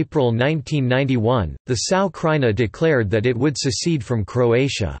 April 1991, the Sao Krajina declared that it would secede from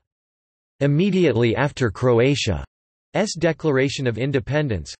Croatia. Immediately after Croatia's declaration of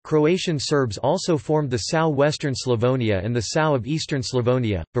independence, Croatian Serbs also formed the Sao Western Slavonia and the Sao of Eastern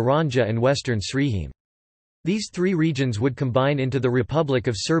Slavonia, Baranja and Western Srihim. These 3 regions would combine into the Republic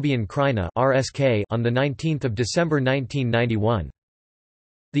of Serbian Krajina on 19 December 1991.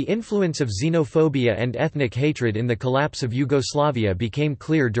 The influence of xenophobia and ethnic hatred in the collapse of Yugoslavia became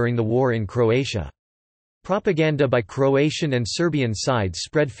clear during the war in Croatia. Propaganda by Croatian and Serbian sides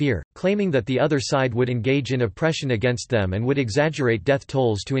spread fear, claiming that the other side would engage in oppression against them and would exaggerate death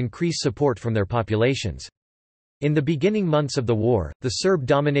tolls to increase support from their populations. In the beginning months of the war, the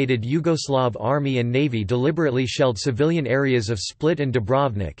Serb-dominated Yugoslav army and navy deliberately shelled civilian areas of Split and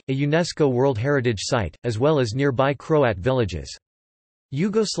Dubrovnik, a UNESCO World Heritage Site, as well as nearby Croat villages.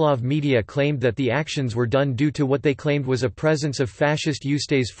 Yugoslav media claimed that the actions were done due to what they claimed was a presence of fascist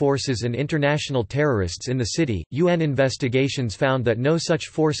Ustase forces and international terrorists in the city. UN investigations found that no such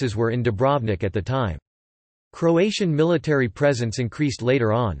forces were in Dubrovnik at the time. Croatian military presence increased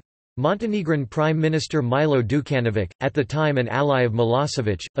later on. Montenegrin Prime Minister Milo Đukanović, at the time an ally of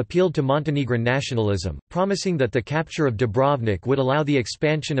Milosevic, appealed to Montenegrin nationalism, promising that the capture of Dubrovnik would allow the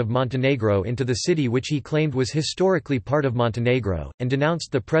expansion of Montenegro into the city which he claimed was historically part of Montenegro, and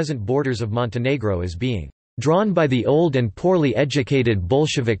denounced the present borders of Montenegro as being drawn by the old and poorly educated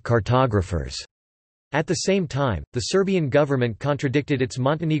Bolshevik cartographers. At the same time, the Serbian government contradicted its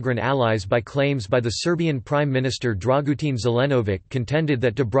Montenegrin allies by claims by the Serbian Prime Minister Dragutin Zelenovic contended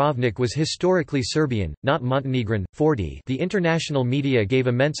that Dubrovnik was historically Serbian, not Montenegrin. 40. The international media gave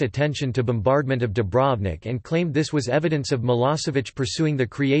immense attention to bombardment of Dubrovnik and claimed this was evidence of Milosevic pursuing the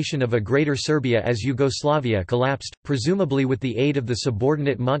creation of a Greater Serbia as Yugoslavia collapsed, presumably with the aid of the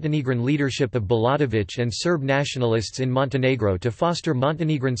subordinate Montenegrin leadership of Bulatovic and Serb nationalists in Montenegro to foster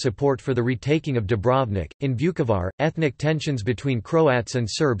Montenegrin support for the retaking of Dubrovnik. In Vukovar, ethnic tensions between Croats and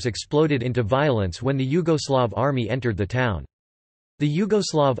Serbs exploded into violence when the Yugoslav army entered the town. The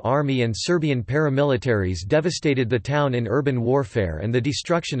Yugoslav army and Serbian paramilitaries devastated the town in urban warfare and the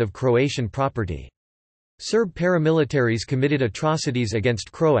destruction of Croatian property. Serb paramilitaries committed atrocities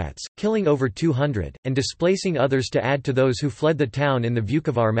against Croats, killing over 200, and displacing others to add to those who fled the town in the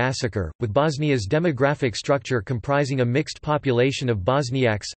Vukovar massacre, with Bosnia's demographic structure comprising a mixed population of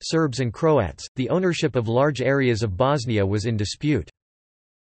Bosniaks, Serbs and Croats. The ownership of large areas of Bosnia was in dispute.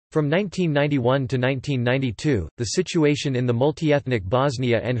 From 1991 to 1992, the situation in the multi-ethnic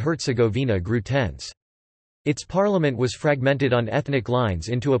Bosnia and Herzegovina grew tense. Its parliament was fragmented on ethnic lines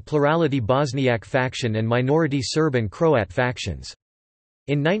into a plurality Bosniak faction and minority Serb and Croat factions.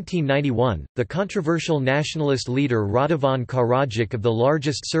 In 1991, the controversial nationalist leader Radovan Karadzic of the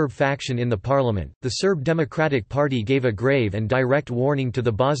largest Serb faction in the parliament, the Serb Democratic Party, gave a grave and direct warning to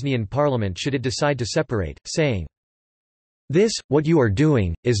the Bosnian parliament should it decide to separate, saying, "This, what you are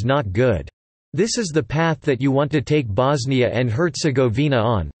doing, is not good. This is the path that you want to take Bosnia and Herzegovina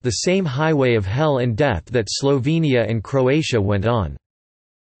on, the same highway of hell and death that Slovenia and Croatia went on.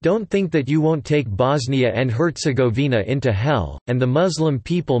 Don't think that you won't take Bosnia and Herzegovina into hell, and the Muslim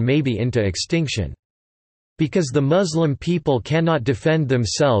people maybe into extinction. Because the Muslim people cannot defend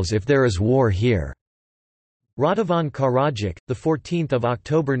themselves if there is war here." Radovan Karadzic, 14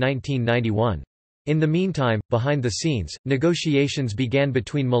 October 1991. In the meantime, behind the scenes, negotiations began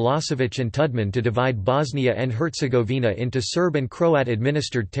between Milosevic and Tudjman to divide Bosnia and Herzegovina into Serb and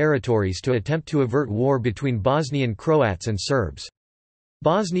Croat-administered territories to attempt to avert war between Bosnian Croats and Serbs.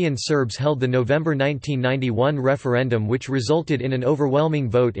 Bosnian Serbs held the November 1991 referendum, which resulted in an overwhelming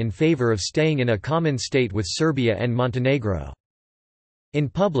vote in favor of staying in a common state with Serbia and Montenegro. In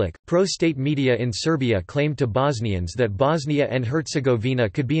public, pro-state media in Serbia claimed to Bosnians that Bosnia and Herzegovina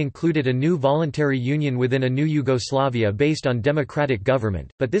could be included a new voluntary union within a new Yugoslavia based on democratic government,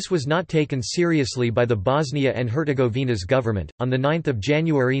 but this was not taken seriously by the Bosnia and Herzegovina's government. On 9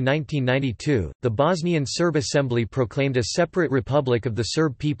 January 1992, the Bosnian Serb Assembly proclaimed a separate Republic of the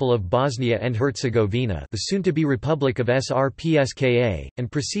Serb People of Bosnia and Herzegovina, the soon-to-be Republic of Srpska,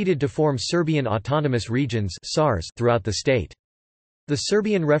 and proceeded to form Serbian Autonomous Regions throughout the state. The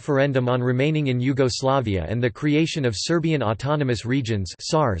Serbian referendum on remaining in Yugoslavia and the creation of Serbian Autonomous Regions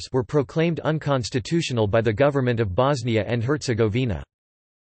were proclaimed unconstitutional by the government of Bosnia and Herzegovina.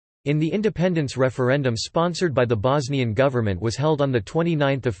 In the independence referendum sponsored by the Bosnian government was held on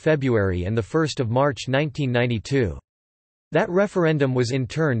 29 February and 1 March 1992. That referendum was in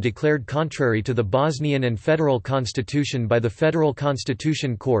turn declared contrary to the Bosnian and federal constitution by the Federal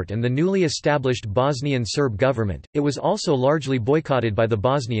Constitution Court and the newly established Bosnian Serb government. It was also largely boycotted by the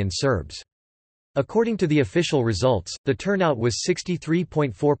Bosnian Serbs. According to the official results, the turnout was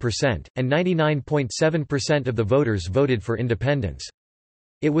 63.4%, and 99.7% of the voters voted for independence.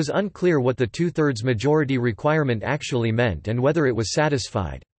 It was unclear what the two-thirds majority requirement actually meant and whether it was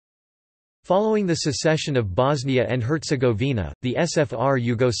satisfied. Following the secession of Bosnia and Herzegovina, the SFR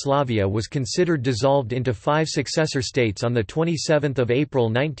Yugoslavia was considered dissolved into 5 successor states on 27 April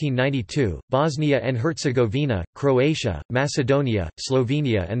 1992, Bosnia and Herzegovina, Croatia, Macedonia,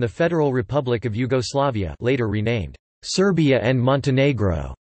 Slovenia and the Federal Republic of Yugoslavia, later renamed Serbia and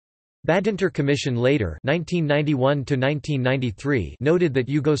Montenegro. Badinter Commission later 1991–1993 noted that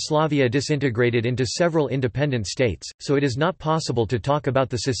Yugoslavia disintegrated into several independent states, so it is not possible to talk about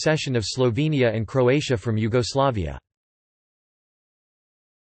the secession of Slovenia and Croatia from Yugoslavia.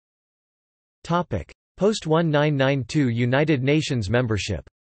 Post-1992 United Nations membership.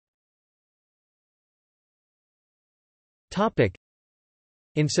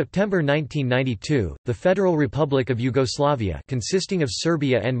 In September 1992, the Federal Republic of Yugoslavia, consisting of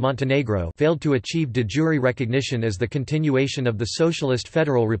Serbia and Montenegro, failed to achieve de jure recognition as the continuation of the Socialist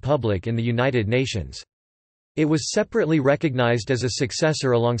Federal Republic in the United Nations. It was separately recognized as a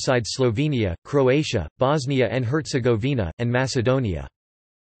successor alongside Slovenia, Croatia, Bosnia and Herzegovina, and Macedonia.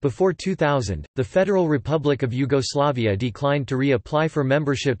 Before 2000, the Federal Republic of Yugoslavia declined to reapply for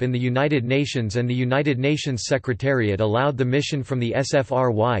membership in the United Nations, and the United Nations Secretariat allowed the mission from the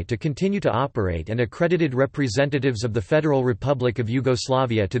SFRY to continue to operate and accredited representatives of the Federal Republic of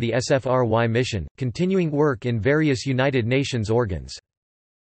Yugoslavia to the SFRY mission, continuing work in various United Nations organs.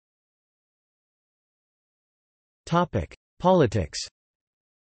 Politics.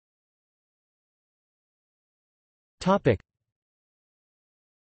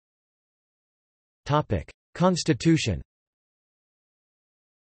 Constitution.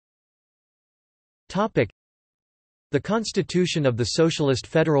 The Constitution of the Socialist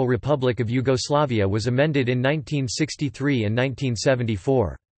Federal Republic of Yugoslavia was amended in 1963 and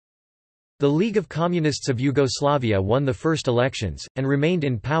 1974. The League of Communists of Yugoslavia won the first elections, and remained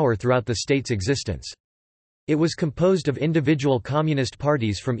in power throughout the state's existence. It was composed of individual communist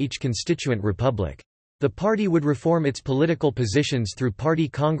parties from each constituent republic. The party would reform its political positions through party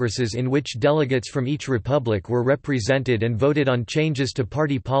congresses in which delegates from each republic were represented and voted on changes to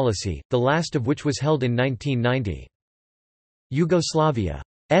party policy, the last of which was held in 1990.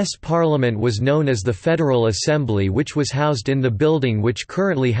 Yugoslavia's parliament was known as the Federal Assembly, which was housed in the building which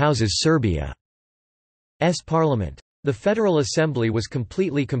currently houses Serbia's parliament. The Federal Assembly was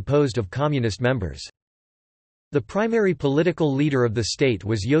completely composed of communist members. The primary political leader of the state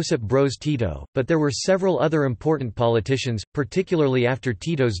was Josip Broz Tito, but there were several other important politicians, particularly after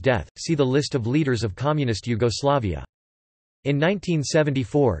Tito's death. See the list of leaders of Communist Yugoslavia. In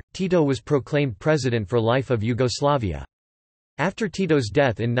 1974, Tito was proclaimed president for life of Yugoslavia. After Tito's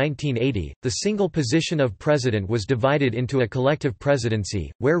death in 1980, the single position of president was divided into a collective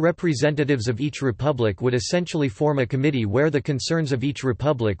presidency, where representatives of each republic would essentially form a committee where the concerns of each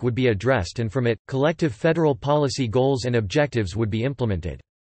republic would be addressed, and from it, collective federal policy goals and objectives would be implemented.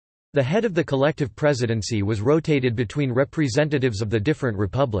 The head of the collective presidency was rotated between representatives of the different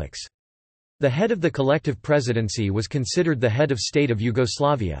republics. The head of the collective presidency was considered the head of state of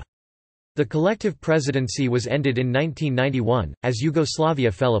Yugoslavia. The collective presidency was ended in 1991, as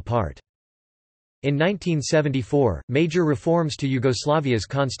Yugoslavia fell apart. In 1974, major reforms to Yugoslavia's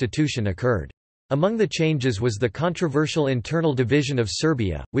constitution occurred. Among the changes was the controversial internal division of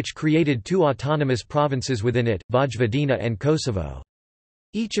Serbia, which created two autonomous provinces within it, Vojvodina and Kosovo.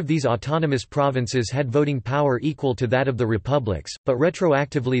 Each of these autonomous provinces had voting power equal to that of the republics, but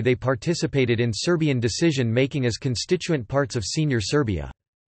retroactively they participated in Serbian decision-making as constituent parts of Senior Serbia.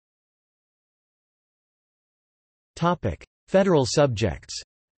 Federal subjects.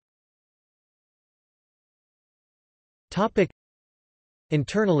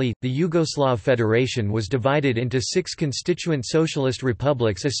 Internally, the Yugoslav Federation was divided into 6 constituent socialist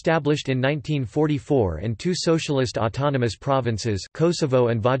republics established in 1944 and 2 socialist autonomous provinces, Kosovo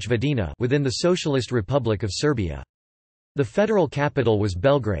and Vojvodina, within the Socialist Republic of Serbia. The federal capital was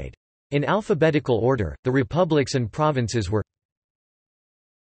Belgrade. In alphabetical order, the republics and provinces were.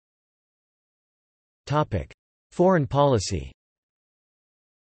 Foreign policy.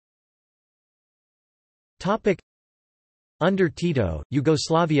 Under Tito,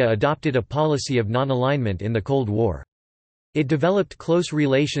 Yugoslavia adopted a policy of non-alignment in the Cold War. It developed close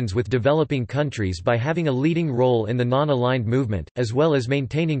relations with developing countries by having a leading role in the non-aligned movement, as well as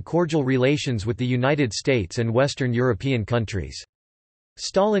maintaining cordial relations with the United States and Western European countries.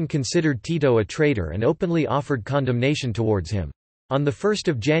 Stalin considered Tito a traitor and openly offered condemnation towards him. On 1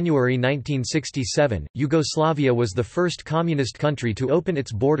 January 1967, Yugoslavia was the first communist country to open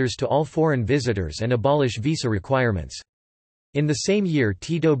its borders to all foreign visitors and abolish visa requirements. In the same year,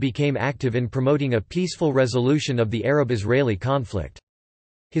 Tito became active in promoting a peaceful resolution of the Arab-Israeli conflict.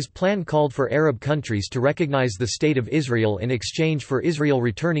 His plan called for Arab countries to recognize the State of Israel in exchange for Israel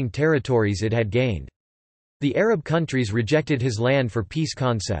returning territories it had gained. The Arab countries rejected his land for peace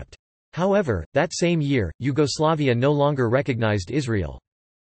concept. However, that same year, Yugoslavia no longer recognized Israel.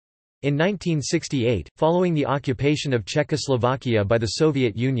 In 1968, following the occupation of Czechoslovakia by the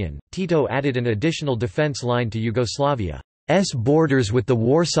Soviet Union, Tito added an additional defense line to Yugoslavia's borders with the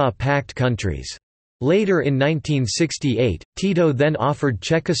Warsaw Pact countries. Later in 1968, Tito then offered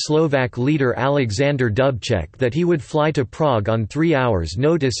Czechoslovak leader Alexander Dubček that he would fly to Prague on 3 hours'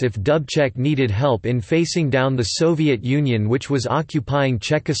 notice if Dubček needed help in facing down the Soviet Union, which was occupying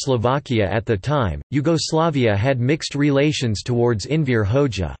Czechoslovakia at the time. Yugoslavia had mixed relations towards Enver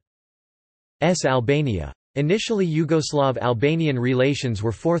Hoxha's Albania. Initially, Yugoslav-Albanian relations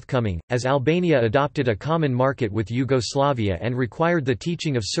were forthcoming, as Albania adopted a common market with Yugoslavia and required the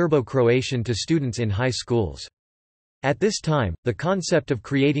teaching of Serbo-Croatian to students in high schools. At this time, the concept of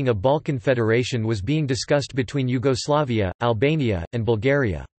creating a Balkan Federation was being discussed between Yugoslavia, Albania, and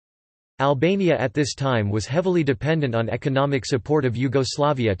Bulgaria. Albania at this time was heavily dependent on economic support of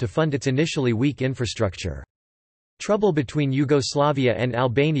Yugoslavia to fund its initially weak infrastructure. Trouble between Yugoslavia and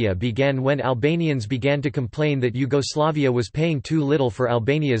Albania began when Albanians began to complain that Yugoslavia was paying too little for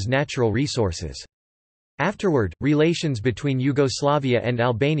Albania's natural resources. Afterward, relations between Yugoslavia and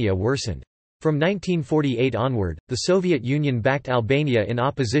Albania worsened. From 1948 onward, the Soviet Union backed Albania in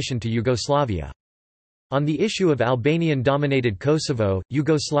opposition to Yugoslavia. On the issue of Albanian-dominated Kosovo,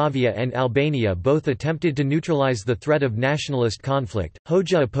 Yugoslavia and Albania both attempted to neutralize the threat of nationalist conflict.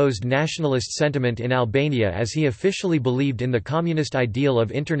 Hoxha opposed nationalist sentiment in Albania as he officially believed in the communist ideal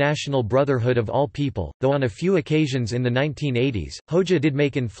of international brotherhood of all people, though on a few occasions in the 1980s, Hoxha did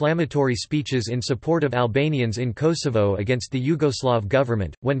make inflammatory speeches in support of Albanians in Kosovo against the Yugoslav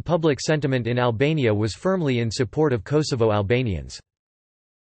government, when public sentiment in Albania was firmly in support of Kosovo Albanians.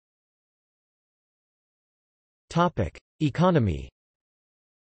 Economy.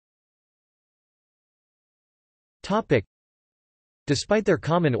 Despite their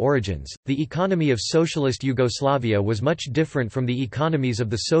common origins, the economy of socialist Yugoslavia was much different from the economies of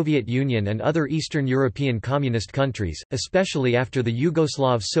the Soviet Union and other Eastern European communist countries, especially after the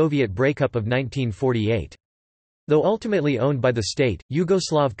Yugoslav-Soviet breakup of 1948. Though ultimately owned by the state,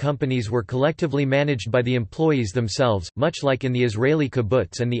 Yugoslav companies were collectively managed by the employees themselves, much like in the Israeli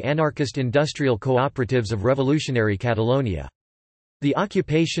kibbutz and the anarchist industrial cooperatives of revolutionary Catalonia. The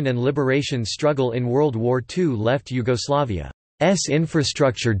occupation and liberation struggle in World War II left Yugoslavia's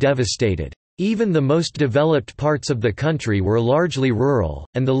infrastructure devastated. Even the most developed parts of the country were largely rural,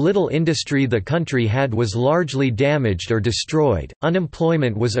 and the little industry the country had was largely damaged or destroyed.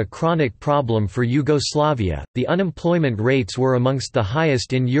 Unemployment was a chronic problem for Yugoslavia. The unemployment rates were amongst the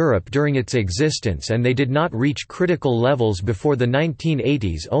highest in Europe during its existence, and they did not reach critical levels before the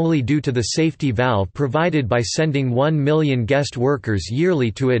 1980s only due to the safety valve provided by sending 1 million guest workers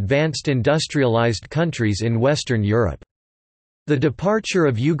yearly to advanced industrialized countries in Western Europe. The departure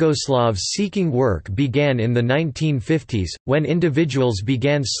of Yugoslavs seeking work began in the 1950s, when individuals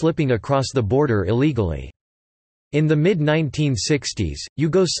began slipping across the border illegally. In the mid-1960s,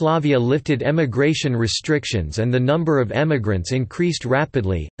 Yugoslavia lifted emigration restrictions and the number of emigrants increased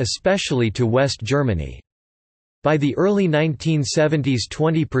rapidly, especially to West Germany. By the early 1970s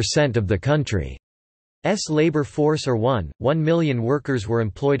 20% of the country's labor force or 1 million workers were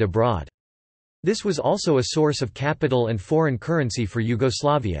employed abroad. This was also a source of capital and foreign currency for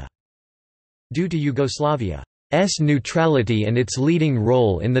Yugoslavia. Due to Yugoslavia's neutrality and its leading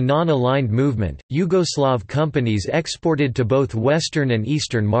role in the non-aligned movement, Yugoslav companies exported to both Western and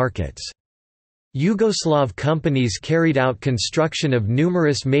Eastern markets. Yugoslav companies carried out construction of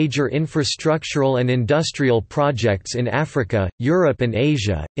numerous major infrastructural and industrial projects in Africa, Europe, and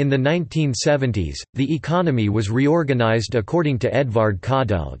Asia. In the 1970s, the economy was reorganized according to Edvard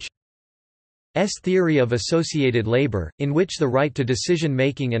Kardelj. Theory of associated labor, in which the right to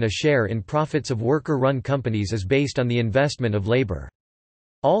decision-making and a share in profits of worker-run companies is based on the investment of labor.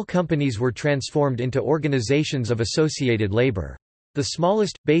 All companies were transformed into organizations of associated labor. The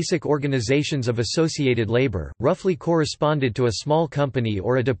smallest, basic organizations of associated labor, roughly corresponded to a small company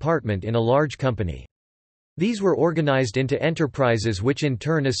or a department in a large company. These were organized into enterprises which in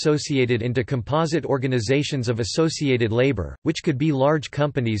turn associated into composite organizations of associated labor, which could be large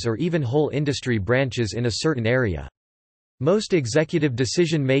companies or even whole industry branches in a certain area. Most executive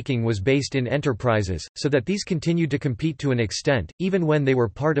decision-making was based in enterprises, so that these continued to compete to an extent, even when they were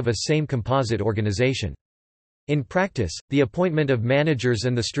part of a same composite organization. In practice, the appointment of managers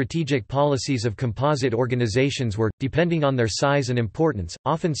and the strategic policies of composite organizations were, depending on their size and importance,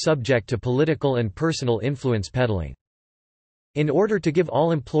 often subject to political and personal influence peddling. In order to give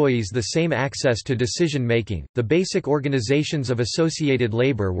all employees the same access to decision-making, the basic organizations of associated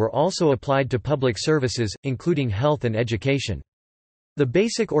labor were also applied to public services, including health and education. The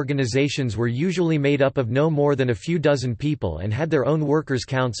basic organizations were usually made up of no more than a few dozen people and had their own workers'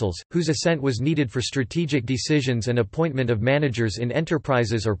 councils, whose assent was needed for strategic decisions and appointment of managers in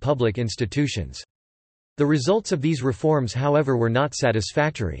enterprises or public institutions. The results of these reforms, however, were not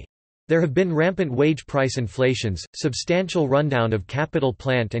satisfactory. There have been rampant wage price inflations, substantial rundown of capital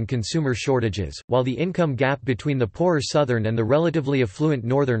plant and consumer shortages, while the income gap between the poorer southern and the relatively affluent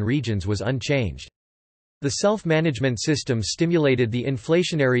northern regions was unchanged. The self-management system stimulated the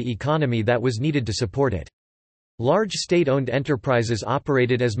inflationary economy that was needed to support it. Large state-owned enterprises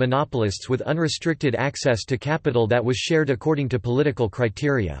operated as monopolists with unrestricted access to capital that was shared according to political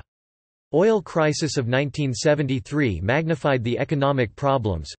criteria. Oil crisis of 1973 magnified the economic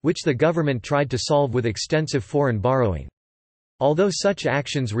problems, which the government tried to solve with extensive foreign borrowing. Although such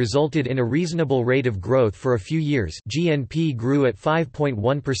actions resulted in a reasonable rate of growth for a few years, GNP grew at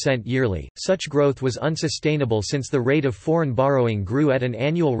 5.1% yearly, such growth was unsustainable since the rate of foreign borrowing grew at an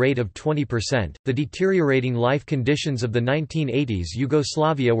annual rate of 20%. The deteriorating life conditions of the 1980s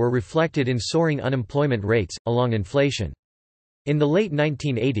Yugoslavia were reflected in soaring unemployment rates, along inflation. In the late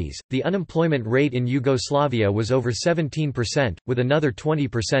 1980s, the unemployment rate in Yugoslavia was over 17%, with another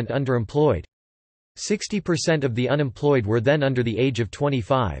 20% underemployed. 60% of the unemployed were then under the age of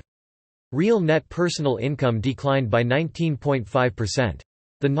 25. Real net personal income declined by 19.5%.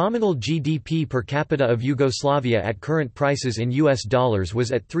 The nominal GDP per capita of Yugoslavia at current prices in US dollars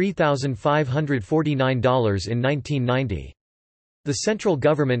was at $3,549 in 1990. The central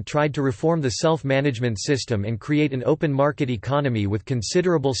government tried to reform the self-management system and create an open market economy with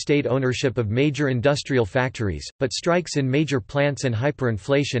considerable state ownership of major industrial factories, but strikes in major plants and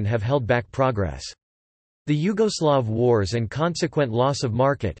hyperinflation have held back progress. The Yugoslav wars and consequent loss of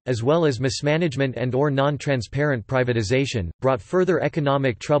market, as well as mismanagement and/or non-transparent privatization, brought further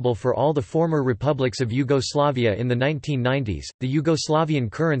economic trouble for all the former republics of Yugoslavia in the 1990s. The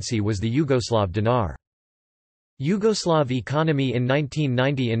Yugoslavian currency was the Yugoslav dinar. Yugoslav economy in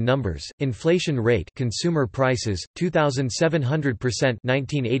 1990 in numbers, inflation rate, consumer prices, 2,700%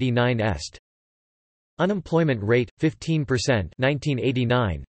 1989 est. Unemployment rate, 15%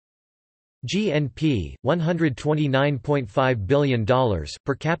 1989. GNP, $129.5 billion,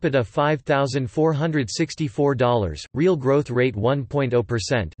 per capita $5,464, real growth rate 1.0%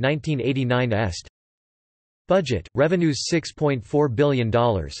 1989 est. Budget, revenues $6.4 billion,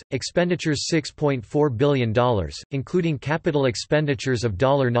 expenditures $6.4 billion, including capital expenditures of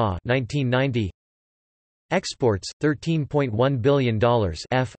 $Na 1990. Exports, $13.1 billion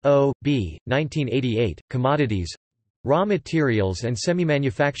F.O.B., 1988, commodities, raw materials and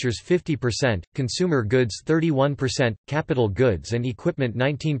semi-manufactures 50%, consumer goods 31%, capital goods and equipment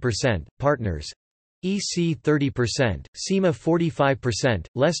 19%, partners EC 30%, SEMA 45%,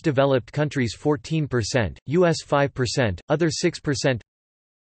 less developed countries 14%, US 5%, other 6%.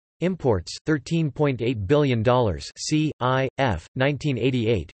 Imports, $13.8 billion C.I.F.,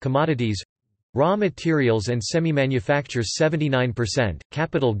 1988, commodities, raw materials and semi-manufactures 79%,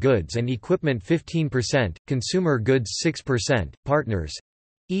 capital goods and equipment 15%, consumer goods 6%, partners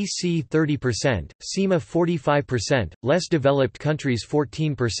EC 30%, SEMA 45%, less developed countries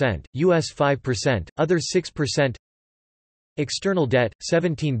 14%, US 5%, other 6%. External debt,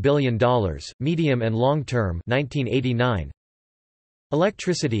 $17 billion, medium and long term 1989.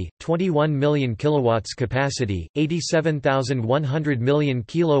 Electricity, 21 million kilowatts capacity, 87,100 million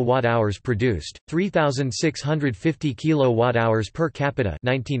kilowatt-hours produced, 3,650 kilowatt-hours per capita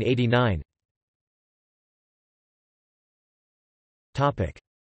 1989. Topic: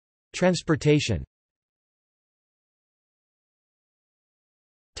 Transportation.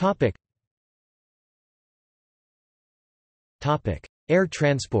 Topic: Air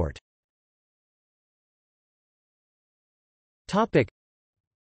transport. Topic: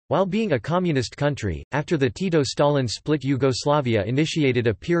 While being a communist country, after the Tito-Stalin split, Yugoslavia initiated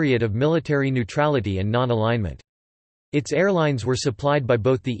a period of military neutrality and non-alignment. Its airlines were supplied by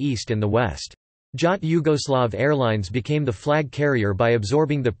both the East and the West. Jat Yugoslav Airlines became the flag carrier by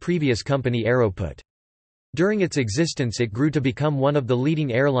absorbing the previous company Aeroput. During its existence it grew to become one of the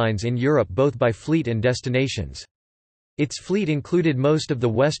leading airlines in Europe both by fleet and destinations. Its fleet included most of the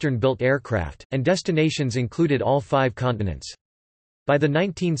Western-built aircraft, and destinations included all 5 continents. By the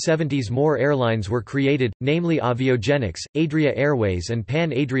 1970s more airlines were created, namely Aviogenics, Adria Airways and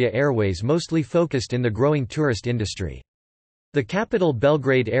Pan Adria Airways, mostly focused in the growing tourist industry. The capital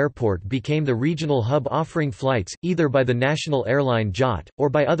Belgrade Airport became the regional hub, offering flights, either by the national airline JAT, or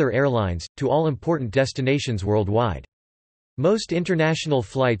by other airlines, to all important destinations worldwide. Most international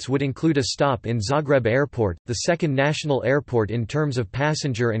flights would include a stop in Zagreb Airport, the second national airport in terms of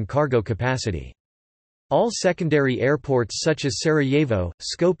passenger and cargo capacity. All secondary airports such as Sarajevo,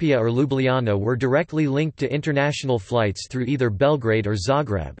 Skopje or Ljubljana were directly linked to international flights through either Belgrade or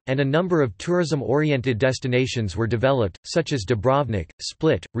Zagreb, and a number of tourism-oriented destinations were developed, such as Dubrovnik,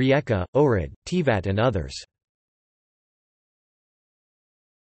 Split, Rijeka, Ohrid, Tivat and others.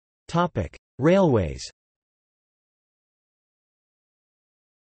 Railways.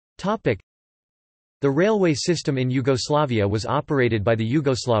 The railway system in Yugoslavia was operated by the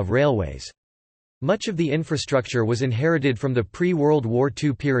Yugoslav Railways. Much of the infrastructure was inherited from the pre-World War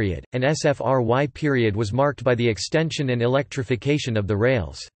II period, and SFRY period was marked by the extension and electrification of the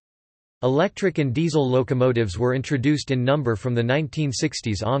rails. Electric and diesel locomotives were introduced in number from the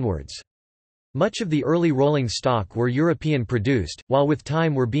 1960s onwards. Much of the early rolling stock were European-produced, while with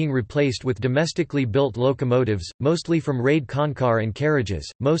time were being replaced with domestically built locomotives, mostly from Raid Konkar and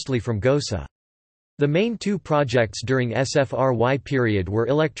carriages, mostly from Gosa. The main 2 projects during SFRY period were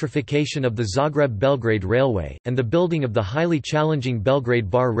electrification of the Zagreb-Belgrade Railway, and the building of the highly challenging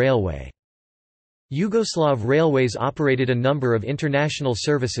Belgrade-Bar Railway. Yugoslav Railways operated a number of international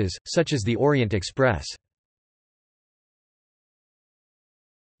services, such as the Orient Express.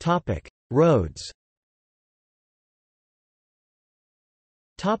 Roads.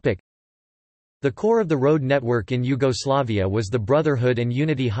 The core of the road network in Yugoslavia was the Brotherhood and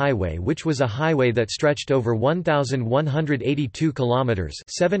Unity Highway, which was a highway that stretched over 1,182 kilometers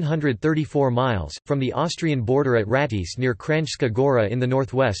 (734 miles) from the Austrian border at Ratis near Kranjska Gora in the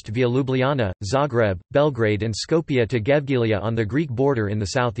northwest via Ljubljana, Zagreb, Belgrade and Skopje to Gevgelija on the Greek border in the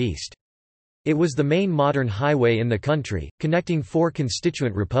southeast. It was the main modern highway in the country, connecting 4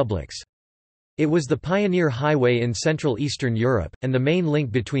 constituent republics. It was the pioneer highway in Central Eastern Europe, and the main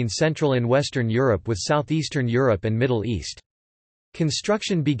link between Central and Western Europe with Southeastern Europe and Middle East.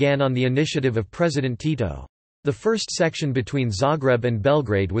 Construction began on the initiative of President Tito. The first section between Zagreb and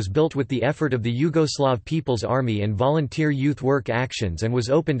Belgrade was built with the effort of the Yugoslav People's Army and volunteer youth work actions and was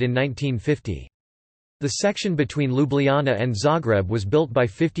opened in 1950. The section between Ljubljana and Zagreb was built by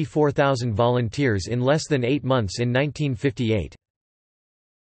 54,000 volunteers in less than 8 months in 1958.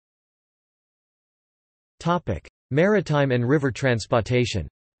 Maritime and river transportation.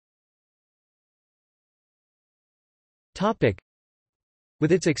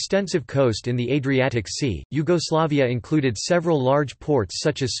 With its extensive coast in the Adriatic Sea, Yugoslavia included several large ports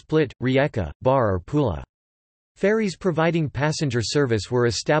such as Split, Rijeka, Bar or Pula. Ferries providing passenger service were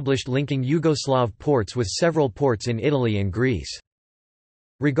established linking Yugoslav ports with several ports in Italy and Greece.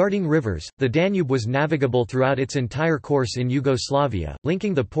 Regarding rivers, the Danube was navigable throughout its entire course in Yugoslavia,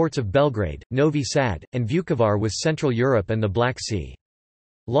 linking the ports of Belgrade, Novi Sad, and Vukovar with Central Europe and the Black Sea.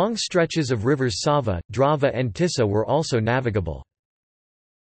 Long stretches of rivers Sava, Drava and Tisa were also navigable.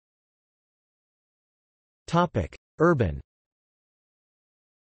 Urban.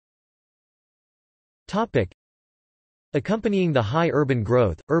 Accompanying the high urban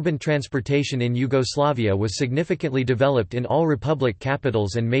growth, urban transportation in Yugoslavia was significantly developed in all republic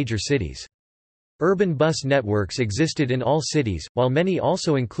capitals and major cities. Urban bus networks existed in all cities, while many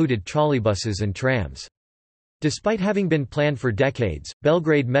also included trolleybuses and trams. Despite having been planned for decades,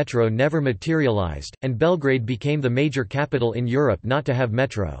 Belgrade Metro never materialized, and Belgrade became the major capital in Europe not to have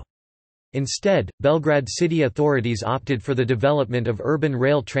metro. Instead, Belgrade city authorities opted for the development of urban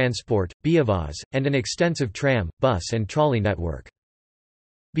rail transport, Beovoz, and an extensive tram, bus and trolley network.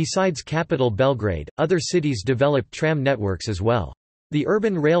 Besides capital Belgrade, other cities developed tram networks as well. The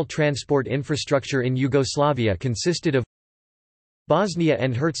urban rail transport infrastructure in Yugoslavia consisted of Bosnia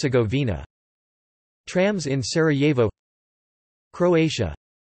and Herzegovina, trams in Sarajevo, Croatia,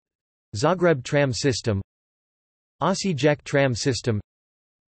 Zagreb tram system, Osijek tram system,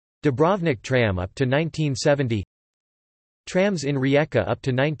 Dubrovnik tram up to 1970, trams in Rijeka up to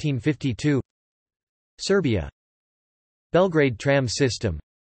 1952, Serbia, Belgrade tram system,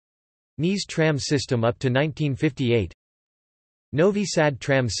 Niš tram system up to 1958, Novi Sad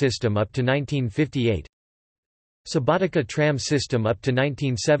tram system up to 1958, Subotica tram system up to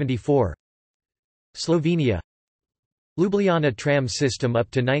 1974, Slovenia, Ljubljana tram system up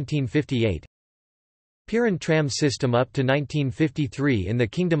to 1958, Piran tram system up to 1953. In the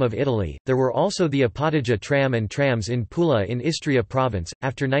Kingdom of Italy, there were also the Apatija tram and trams in Pula in Istria province,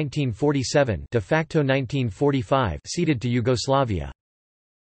 after 1947 de facto 1945 ceded to Yugoslavia.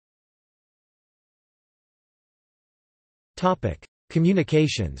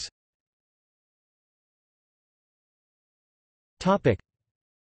 Communications.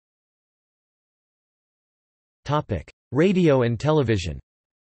 Radio and television.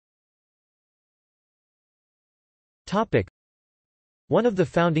 One of the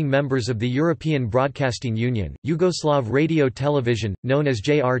founding members of the European Broadcasting Union, Yugoslav Radio Television, known as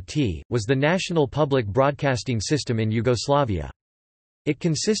JRT, was the national public broadcasting system in Yugoslavia. It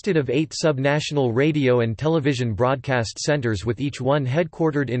consisted of 8 sub-national radio and television broadcast centers, with each one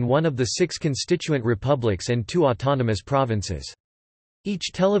headquartered in one of the 6 constituent republics and 2 autonomous provinces.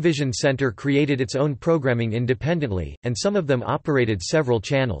 Each television center created its own programming independently, and some of them operated several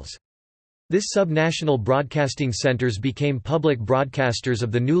channels. This sub-national broadcasting centers became public broadcasters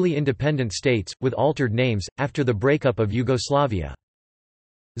of the newly independent states, with altered names, after the breakup of Yugoslavia.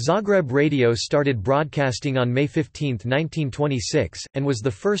 Zagreb Radio started broadcasting on May 15, 1926, and was the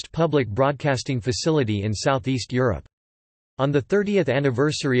first public broadcasting facility in Southeast Europe. On the 30th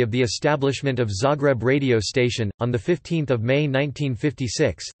anniversary of the establishment of Zagreb radio station, on 15 May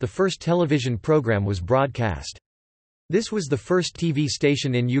 1956, the first television program was broadcast. This was the first TV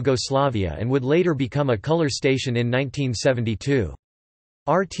station in Yugoslavia and would later become a color station in 1972.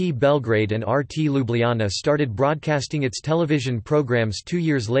 RT Belgrade and RT Ljubljana started broadcasting its television programs 2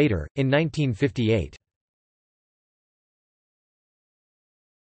 years later, in 1958.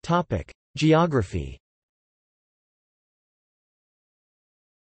 Geography.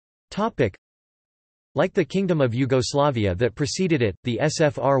 Like the Kingdom of Yugoslavia that preceded it, the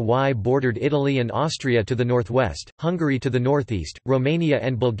SFRY bordered Italy and Austria to the northwest, Hungary to the northeast, Romania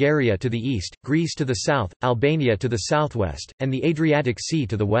and Bulgaria to the east, Greece to the south, Albania to the southwest, and the Adriatic Sea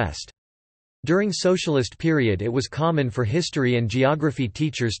to the west. During Socialist period, it was common for history and geography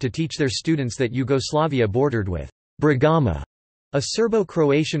teachers to teach their students that Yugoslavia bordered with Brigama, a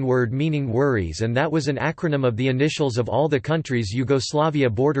Serbo-Croatian word meaning worries, and that was an acronym of the initials of all the countries Yugoslavia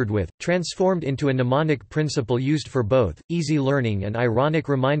bordered with, transformed into a mnemonic principle used for both easy learning and ironic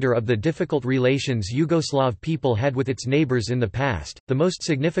reminder of the difficult relations Yugoslav people had with its neighbors in the past. The most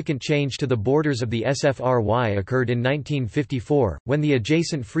significant change to the borders of the SFRY occurred in 1954, when the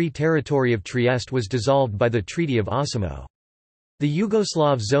adjacent Free Territory of Trieste was dissolved by the Treaty of Osimo. The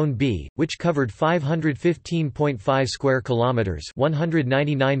Yugoslav Zone B, which covered 515.5 square kilometers,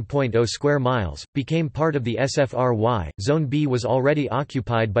 199.0 square miles, became part of the SFRY. Zone B was already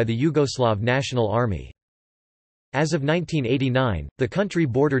occupied by the Yugoslav National Army. As of 1989, the country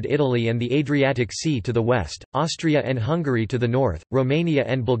bordered Italy and the Adriatic Sea to the west, Austria and Hungary to the north, Romania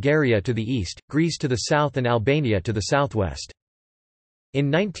and Bulgaria to the east, Greece to the south and Albania to the southwest. In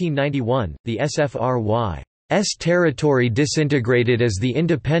 1991, the SFRY territory disintegrated as the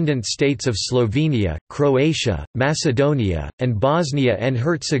independent states of Slovenia, Croatia, Macedonia, and Bosnia and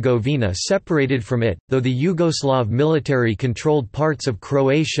Herzegovina separated from it, though the Yugoslav military controlled parts of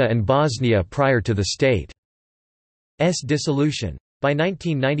Croatia and Bosnia prior to the state's dissolution. By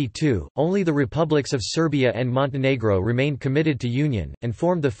 1992, only the republics of Serbia and Montenegro remained committed to union, and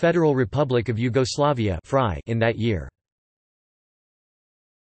formed the Federal Republic of Yugoslavia in that year.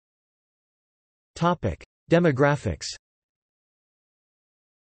 Demographics.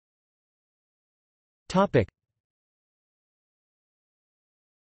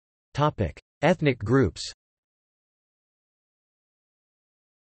 Ethnic groups.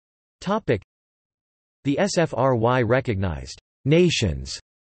 The SFRY recognized nations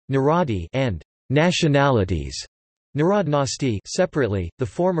narodi and nationalities narodnosti separately. The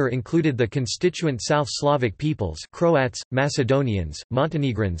former included the constituent South Slavic peoples, Croats, Macedonians,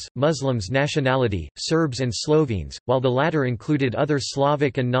 Montenegrins, Muslims nationality, Serbs and Slovenes, while the latter included other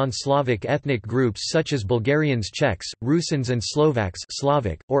Slavic and non-Slavic ethnic groups such as Bulgarians, Czechs, Rusins and Slovaks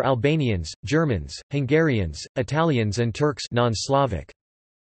Slavic, or Albanians, Germans, Hungarians, Italians and Turks non-Slavic.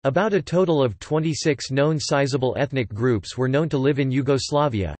 About a total of 26 known sizable ethnic groups were known to live in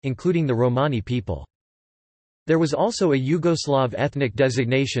Yugoslavia, including the Romani people. There was also a Yugoslav ethnic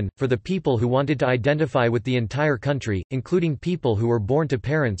designation, for the people who wanted to identify with the entire country, including people who were born to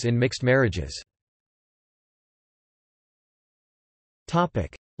parents in mixed marriages.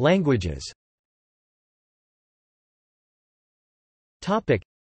 Languages.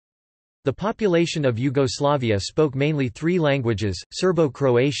 The population of Yugoslavia spoke mainly three languages,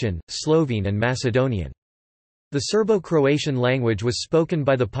 Serbo-Croatian, Slovene and Macedonian. The Serbo-Croatian language was spoken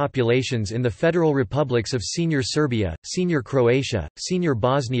by the populations in the federal republics of Senior Serbia, Senior Croatia, Senior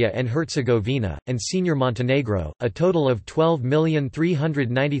Bosnia and Herzegovina, and Senior Montenegro, a total of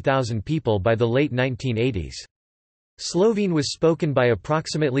 12,390,000 people by the late 1980s. Slovene was spoken by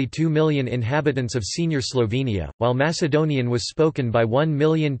approximately 2 million inhabitants of Senior Slovenia, while Macedonian was spoken by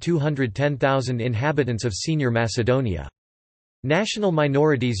 1,210,000 inhabitants of Senior Macedonia. National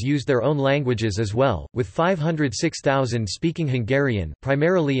minorities used their own languages as well, with 506,000 speaking Hungarian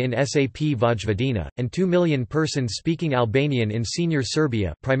primarily in SAP Vojvodina, and 2 million persons speaking Albanian in Senior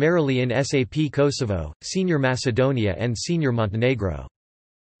Serbia primarily in SAP Kosovo, Senior Macedonia and Senior Montenegro.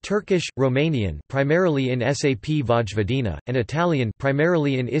 Turkish, Romanian primarily in SAP Vojvodina, and Italian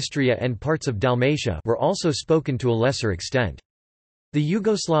primarily in Istria and parts of Dalmatia were also spoken to a lesser extent. The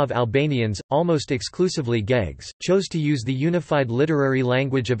Yugoslav Albanians, almost exclusively Gegs, chose to use the unified literary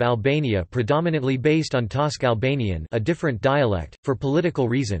language of Albania predominantly based on Tosk Albanian, a different dialect. For political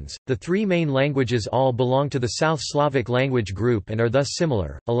reasons, the three main languages all belong to the South Slavic language group and are thus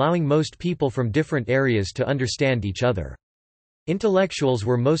similar, allowing most people from different areas to understand each other. Intellectuals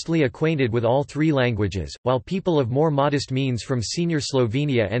were mostly acquainted with all three languages, while people of more modest means from Senior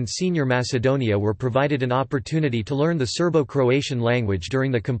Slovenia and Senior Macedonia were provided an opportunity to learn the Serbo-Croatian language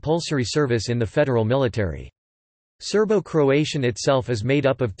during the compulsory service in the federal military. Serbo-Croatian itself is made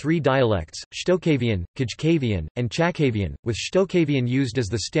up of three dialects, Shtokavian, Kajkavian, and Chakavian, with Shtokavian used as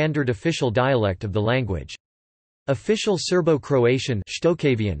the standard official dialect of the language. Official Serbo-Croatian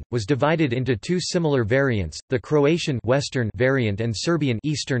was divided into two similar variants, the Croatian Western variant and Serbian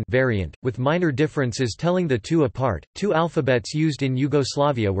Eastern variant, with minor differences telling the two apart. Two alphabets used in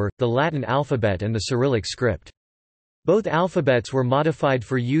Yugoslavia were, the Latin alphabet and the Cyrillic script. Both alphabets were modified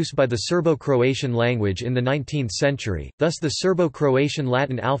for use by the Serbo-Croatian language in the 19th century, thus the Serbo-Croatian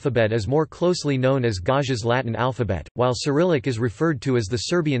Latin alphabet is more closely known as Gaja's Latin alphabet, while Cyrillic is referred to as the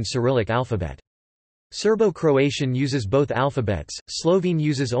Serbian Cyrillic alphabet. Serbo-Croatian uses both alphabets, Slovene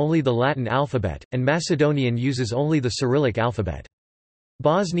uses only the Latin alphabet, and Macedonian uses only the Cyrillic alphabet.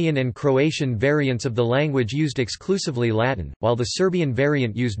 Bosnian and Croatian variants of the language used exclusively Latin, while the Serbian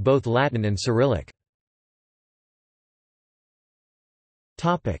variant used both Latin and Cyrillic.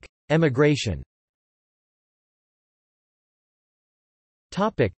 Emigration.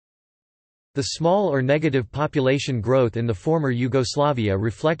 The small or negative population growth in the former Yugoslavia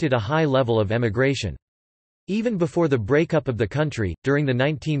reflected a high level of emigration. Even before the breakup of the country, during the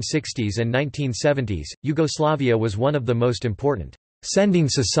 1960s and 1970s, Yugoslavia was one of the most important sending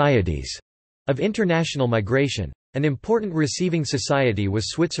societies of international migration. An important receiving society was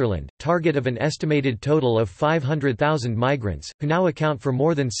Switzerland, target of an estimated total of 500,000 migrants, who now account for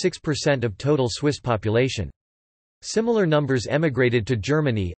more than 6% of total Swiss population. Similar numbers emigrated to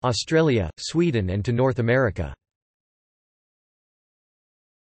Germany, Australia, Sweden and to North America.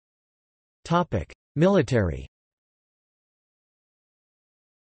 Military.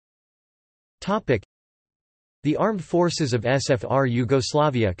 The armed forces of SFR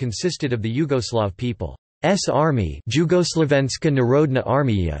Yugoslavia consisted of the Yugoslav people. Army, Jugoslovenska Narodna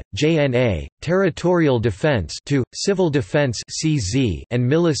Armija, JNA, Territorial Defense 2, Civil Defense (CZ), and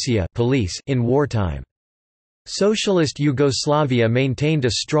Militia police in wartime. Socialist Yugoslavia maintained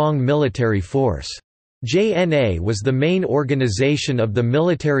a strong military force. JNA was the main organization of the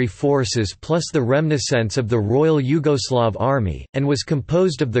military forces plus the remnants of the Royal Yugoslav Army, and was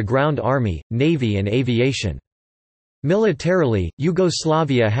composed of the Ground Army, Navy and Aviation. Militarily,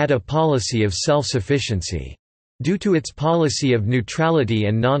 Yugoslavia had a policy of self-sufficiency. Due to its policy of neutrality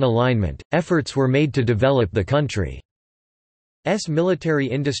and non-alignment, efforts were made to develop the country's military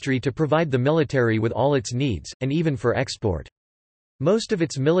industry to provide the military with all its needs, and even for export. Most of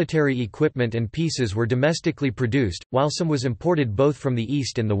its military equipment and pieces were domestically produced, while some was imported both from the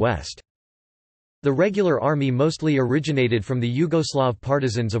east and the west. The regular army mostly originated from the Yugoslav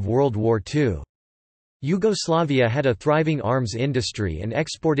partisans of World War II. Yugoslavia had a thriving arms industry and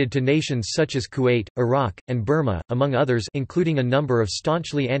exported to nations such as Kuwait, Iraq, and Burma, among others, including a number of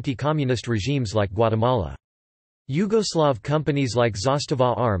staunchly anti-communist regimes like Guatemala. Yugoslav companies like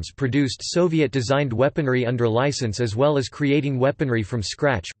Zastava Arms produced Soviet-designed weaponry under license as well as creating weaponry from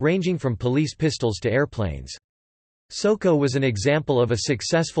scratch, ranging from police pistols to airplanes. Soko was an example of a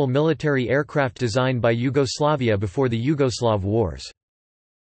successful military aircraft designed by Yugoslavia before the Yugoslav Wars.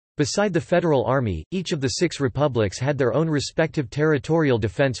 Beside the Federal Army, each of the 6 republics had their own respective territorial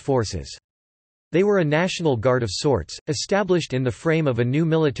defense forces. They were a national guard of sorts, established in the frame of a new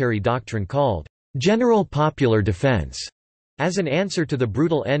military doctrine called General Popular Defense, as an answer to the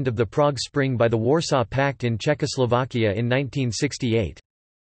brutal end of the Prague Spring by the Warsaw Pact in Czechoslovakia in 1968.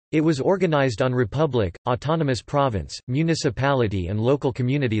 It was organized on republic, autonomous province, municipality and local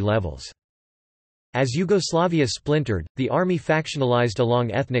community levels. As Yugoslavia splintered, the army factionalized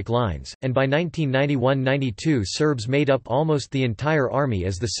along ethnic lines, and by 1991–92 Serbs made up almost the entire army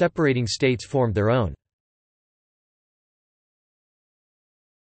as the separating states formed their own.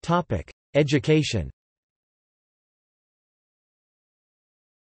 Education.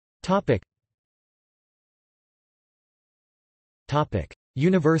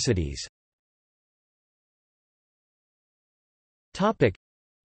 Universities.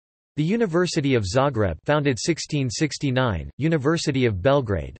 The University of Zagreb, founded 1669, University of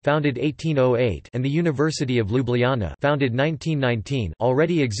Belgrade, founded 1808, and the University of Ljubljana, founded 1919,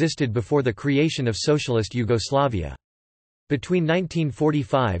 already existed before the creation of Socialist Yugoslavia. Between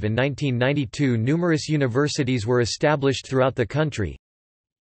 1945 and 1992, numerous universities were established throughout the country.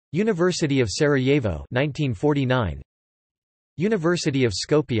 University of Sarajevo, 1949. University of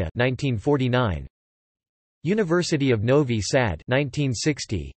Skopje, 1949. University of Novi Sad,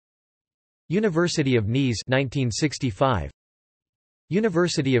 1960. University of Niš, 1965.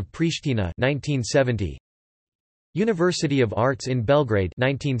 University of Pristina, 1970. University of Arts in Belgrade,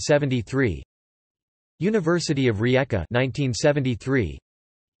 1973. University of Rijeka, 1973.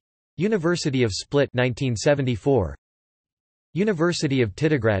 University of Split, 1974. University of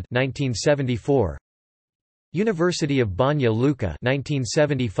Titograd, 1974. University of Banja Luka,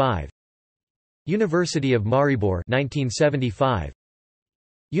 1975. University of Maribor, 1975.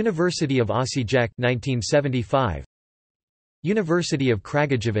 University of Osijek, 1975. University of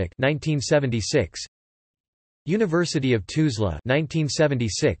Kragujevac, 1976. University of Tuzla,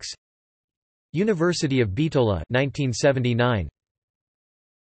 1976. University of Bitola, 1979.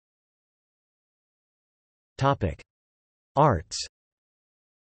 Topic: Arts.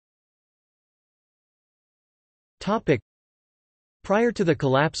 Topic: Prior to the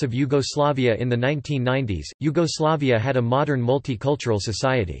collapse of Yugoslavia in the 1990s, Yugoslavia had a modern multicultural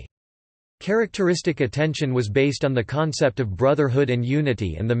society. Characteristic attention was based on the concept of brotherhood and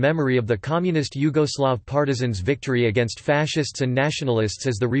unity and the memory of the communist Yugoslav partisans' victory against fascists and nationalists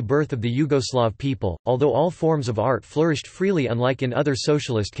as the rebirth of the Yugoslav people, although all forms of art flourished freely unlike in other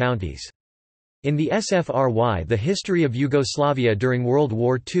socialist counties. In the SFRY, the history of Yugoslavia during World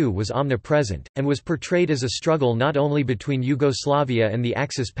War II was omnipresent, and was portrayed as a struggle not only between Yugoslavia and the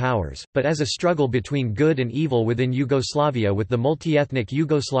Axis powers, but as a struggle between good and evil within Yugoslavia, with the multi-ethnic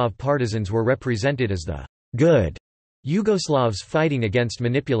Yugoslav partisans were represented as the good Yugoslavs fighting against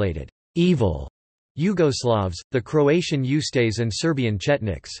manipulated, evil Yugoslavs, the Croatian Ustaes and Serbian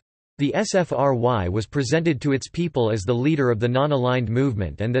Chetniks. The SFRY was presented to its people as the leader of the non-aligned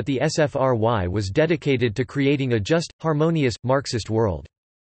movement and that the SFRY was dedicated to creating a just, harmonious, Marxist world.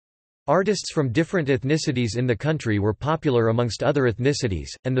 Artists from different ethnicities in the country were popular amongst other ethnicities,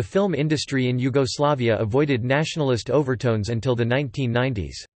 and the film industry in Yugoslavia avoided nationalist overtones until the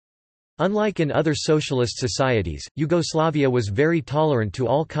 1990s. Unlike in other socialist societies, Yugoslavia was very tolerant to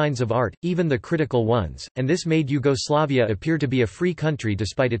all kinds of art, even the critical ones, and this made Yugoslavia appear to be a free country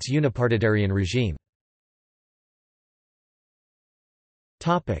despite its unipartitarian regime.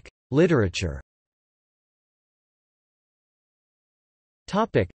 Literature.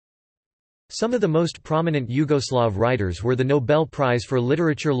 Some of the most prominent Yugoslav writers were the Nobel Prize for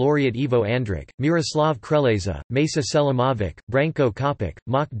Literature laureate Ivo Andrić, Miroslav Kreleza, Mesa Selimović, Branko Ćopić,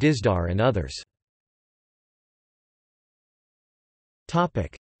 Mak Dizdar and others.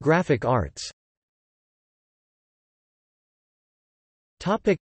 Graphic arts.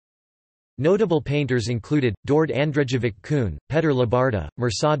 Notable painters included, Đorđe Andrejević Kun, Petar Labarda,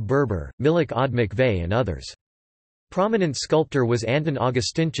 Mirsad Berber, Milik Odmik and others. Prominent sculptor was Anton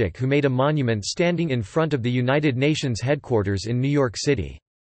Augustinčić, who made a monument standing in front of the United Nations headquarters in New York City.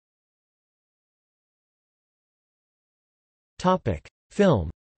 Film.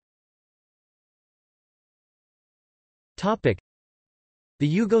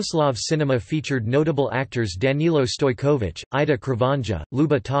 The Yugoslav cinema featured notable actors Danilo Stojković, Ida Kravanja,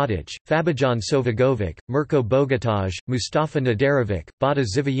 Ljuba Tadić, Fabijan Sovagović, Mirko Bogataj, Mustafa Nadarević, Bata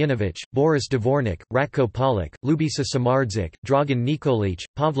Zivojinović, Boris Dvornik, Ratko Polić, Ljubisa Samardžić, Dragan Nikolić,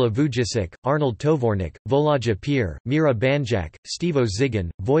 Pavle Vujicic, Arnold Tovornik, Volaja Pir, Mira Banjak, Stevo Zigan,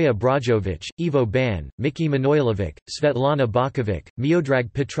 Voja Brajović, Ivo Ban, Miki Manojlović, Svetlana Baković,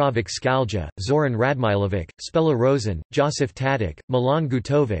 Miodrag Petrović Skalja, Zoran Radmilović, Spela Rosen, Josif Tadić, Milan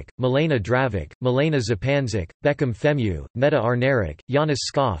Gutovic, Milena Dravic, Milena Zapanzic, Beckham Femu, Neda Arnaric, Janis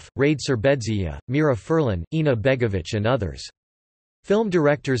Skof, Rade Serbedzija, Mira Furlan, Ina Begovic and others. Film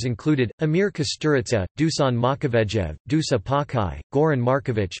directors included, Amir Kusturica, Dusan Makavejev, Dusa Pakaj, Goran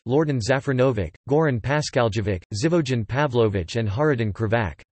Markovic, Lordan Zafranovic, Goran Paskaljevic, Zivojan Pavlovic and Haradin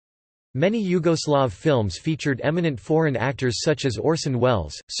Kravac. Many Yugoslav films featured eminent foreign actors such as Orson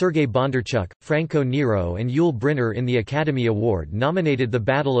Welles, Sergei Bondarchuk, Franco Nero and Yul Brynner in the Academy Award-nominated The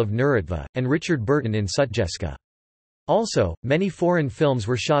Battle of Neretva, and Richard Burton in Sutjeska. Also, many foreign films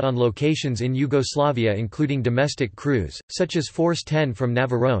were shot on locations in Yugoslavia including domestic crews, such as Force 10 from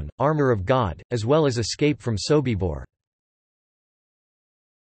Navarone, Armor of God, as well as Escape from Sobibor.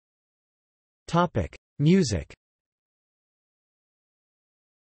 Music.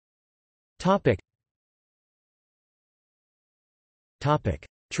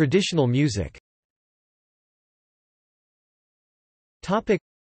 Traditional music.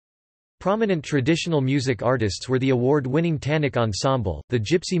 Prominent traditional music artists were the award-winning Tannik Ensemble, the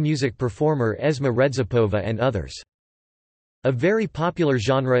gypsy music performer Esma Redzipova and others. A very popular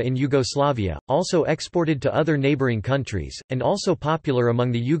genre in Yugoslavia, also exported to other neighboring countries, and also popular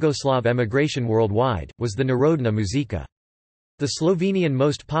among the Yugoslav emigration worldwide, was the Narodna muzika. The Slovenian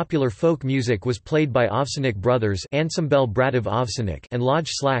most popular folk music was played by Ovsenik brothers Ansambel Bratov Ovsenik and Loj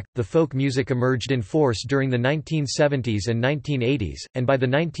Slak. The folk music emerged in force during the 1970s and 1980s, and by the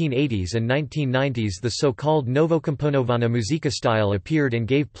 1980s and 1990s the so-called Novokomponovana muzika style appeared and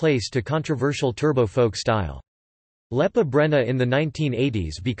gave place to controversial turbo folk style. Lepa Brena in the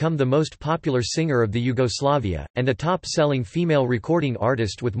 1980s became the most popular singer of the Yugoslavia, and a top-selling female recording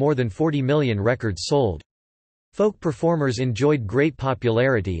artist with more than 40 million records sold. Folk performers enjoyed great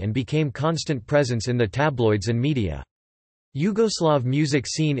popularity and became constant presence in the tabloids and media. Yugoslav music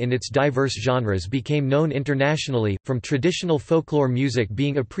scene in its diverse genres became known internationally, from traditional folklore music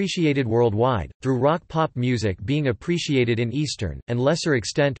being appreciated worldwide, through rock-pop music being appreciated in Eastern, and lesser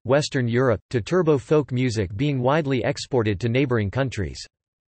extent, Western Europe, to turbo folk music being widely exported to neighboring countries.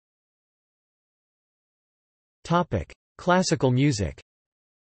 Classical music.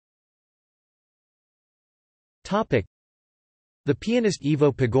 The pianist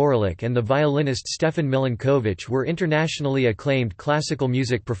Ivo Pogorelic and the violinist Stefan Milinković were internationally acclaimed classical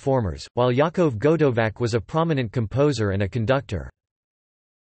music performers, while Jakov Gotovac was a prominent composer and a conductor.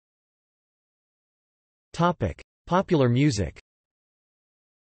 Popular music.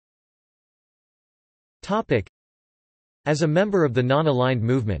 As a member of the non-aligned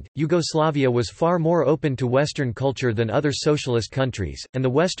movement, Yugoslavia was far more open to Western culture than other socialist countries, and the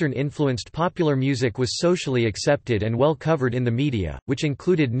Western-influenced popular music was socially accepted and well covered in the media, which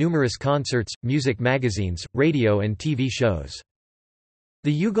included numerous concerts, music magazines, radio and TV shows.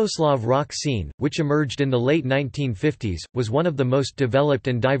 The Yugoslav rock scene, which emerged in the late 1950s, was one of the most developed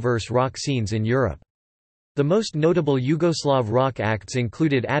and diverse rock scenes in Europe. The most notable Yugoslav rock acts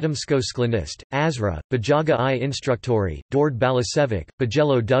included Atomsko Sklanist, Azra, Bajaga I Instruktori, Đorđe Balašević,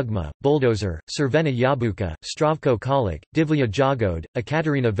 Bajelo Dugma, Bulldozer, Crvena Jabuka, Stravko Kolic, Divlja Jagode,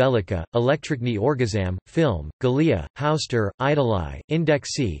 Ekaterina Velika, Elektrikni Orgazam, Film, Galia, Hauster, Idolai,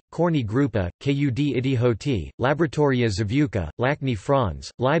 Indeksi, Korni Grupa, Kud Idihoti, Laboratoria Zavuka, Lakni Franz,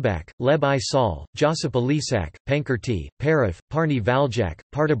 Libak, Leb I Sol, Josip Alisak, Pankrti, Parif, Parni Valjak,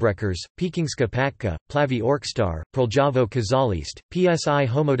 Partibrekers, Pekingska Patka, Plavi Orkstar, Proljavo Kazalist, Psi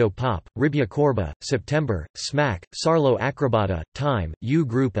Homodo Pop, Ribja Korba, September, Smak, Sarlo Akrobata, Time, U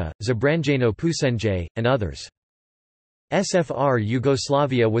Grupa, Zabranjeno Pusenje, and others. SFR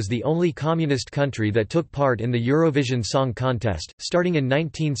Yugoslavia was the only communist country that took part in the Eurovision Song Contest, starting in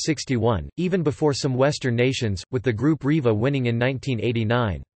 1961, even before some Western nations, with the group Riva winning in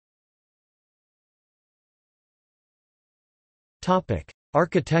 1989.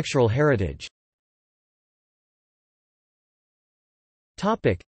 Architectural heritage.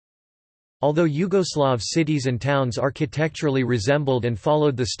 Although Yugoslav cities and towns architecturally resembled and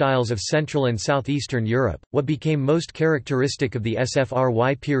followed the styles of Central and Southeastern Europe, what became most characteristic of the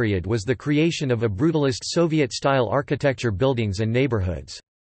SFRY period was the creation of a brutalist Soviet-style architecture buildings and neighborhoods.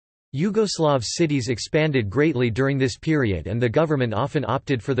 Yugoslav cities expanded greatly during this period, and the government often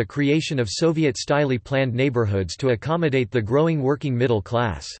opted for the creation of Soviet-style planned neighborhoods to accommodate the growing working middle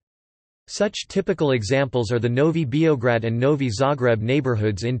class. Such typical examples are the Novi Beograd and Novi Zagreb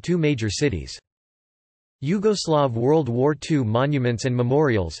neighborhoods in two major cities. Yugoslav World War II monuments and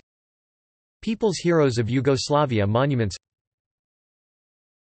memorials. People's Heroes of Yugoslavia monuments.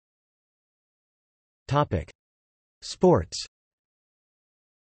 Sports.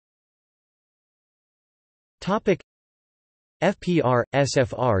 FPR,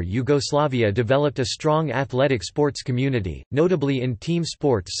 SFR Yugoslavia developed a strong athletic sports community, notably in team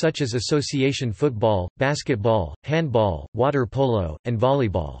sports such as association football, basketball, handball, water polo, and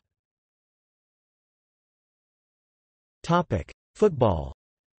volleyball. Football.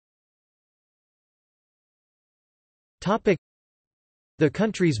 The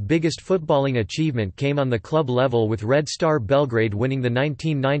country's biggest footballing achievement came on the club level, with Red Star Belgrade winning the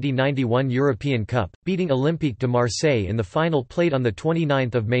 1990–91 European Cup, beating Olympique de Marseille in the final played on 29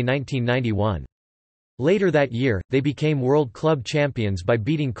 May 1991. Later that year, they became world club champions by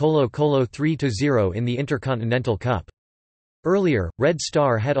beating Colo Colo 3–0 in the Intercontinental Cup. Earlier, Red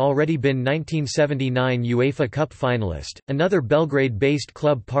Star had already been 1979 UEFA Cup finalist. Another Belgrade-based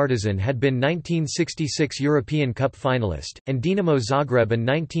club, Partizan, had been 1966 European Cup finalist, and Dinamo Zagreb an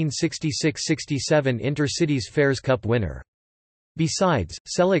 1966–67 Inter-Cities Fairs Cup winner. Besides,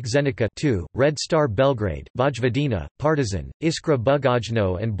 Selec Zenica 2, Red Star Belgrade, Vojvodina, Partizan, Iskra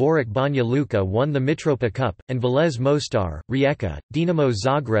Bugojno and Borac Banja Luka won the Mitropa Cup, and Velez Mostar, Rijeka, Dinamo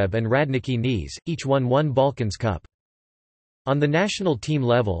Zagreb and Radnički Niš, each won one Balkans Cup. On the national team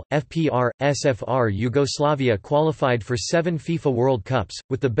level, FPR, SFR Yugoslavia qualified for 7 FIFA World Cups,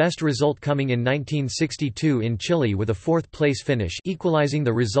 with the best result coming in 1962 in Chile with a fourth-place finish, equalizing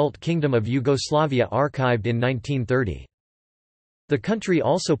the result Kingdom of Yugoslavia archived in 1930. The country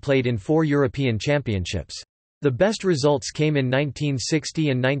also played in 4 European Championships. The best results came in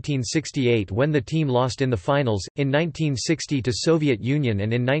 1960 and 1968 when the team lost in the finals, in 1960 to Soviet Union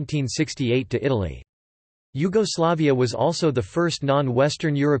and in 1968 to Italy. Yugoslavia was also the first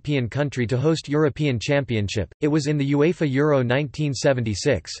non-Western European country to host European Championship, it was in the UEFA Euro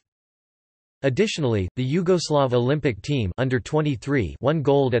 1976. Additionally, the Yugoslav Olympic team under 23 won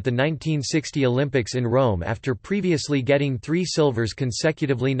gold at the 1960 Olympics in Rome after previously getting 3 silvers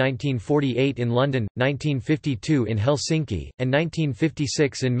consecutively, 1948 in London, 1952 in Helsinki, and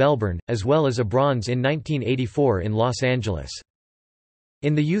 1956 in Melbourne, as well as a bronze in 1984 in Los Angeles.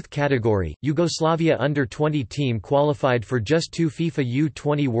 In the youth category, Yugoslavia under-20 team qualified for just 2 FIFA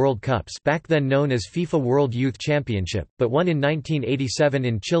U20 World Cups, back then known as FIFA World Youth Championship, but one in 1987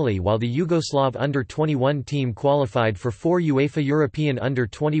 in Chile, while the Yugoslav under-21 team qualified for 4 UEFA European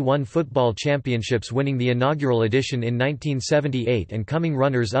under-21 football championships, winning the inaugural edition in 1978 and coming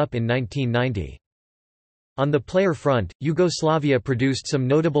runners-up in 1990. On the player front, Yugoslavia produced some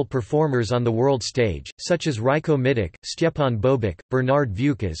notable performers on the world stage, such as Rajko Mitic, Stjepan Bobic, Bernard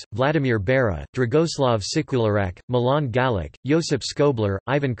Vukas, Vladimir Bera, Dragoslav Sikularak, Milan Galic, Josip Skobler,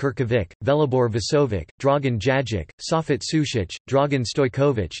 Ivan Kirkovic, Velibor Vasovic, Dragan Jajic, Safet Sušić, Dragan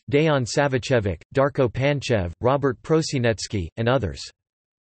Stojkovic, Dejan Savicevic, Darko Panchev, Robert Prosinecki, and others.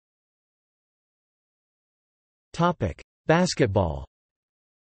 Basketball.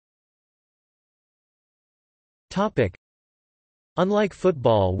 Unlike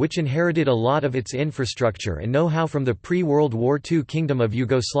football, which inherited a lot of its infrastructure and know-how from the pre-World War II Kingdom of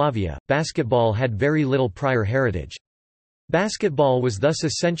Yugoslavia, basketball had very little prior heritage. Basketball was thus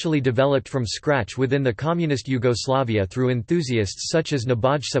essentially developed from scratch within the communist Yugoslavia through enthusiasts such as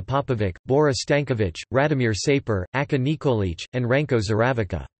Nebojša Popović, Bora Stanković, Radomir Sapir, Aka Nikolić, and Ranko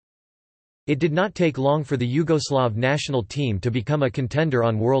Zaravica. It did not take long for the Yugoslav national team to become a contender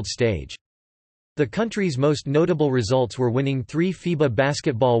on world stage. The country's most notable results were winning 3 FIBA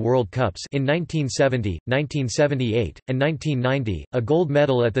Basketball World Cups in 1970, 1978, and 1990, a gold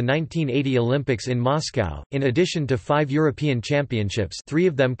medal at the 1980 Olympics in Moscow, in addition to 5 European Championships, 3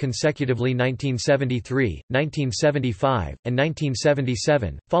 of them consecutively 1973, 1975, and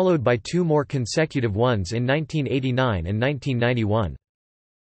 1977, followed by 2 more consecutive ones in 1989 and 1991.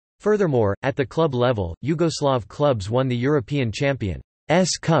 Furthermore, at the club level, Yugoslav clubs won the European Champions'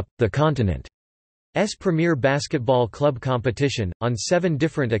 Cup, the continent's premier basketball club competition, on 7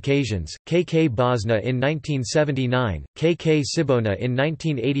 different occasions: KK Bosna in 1979, KK Cibona in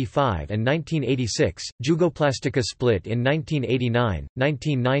 1985 and 1986, Jugoplastika Split in 1989,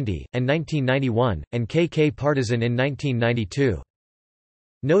 1990, and 1991, and KK Partizan in 1992.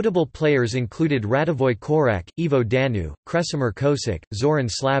 Notable players included Radivoj Korak, Ivo Danu, Kresimir Kosic, Zoran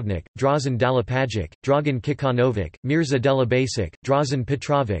Slavnik, Dražen Dalipagic, Dragan Kikanovic, Mirza Delibasic, Dražen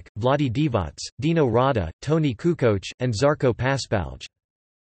Petrovic, Vladi Divac, Dino Rada, Toni Kukoc, and Zarko Paspalj.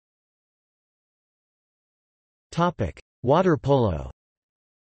 Water polo.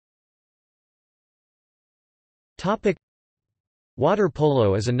 Water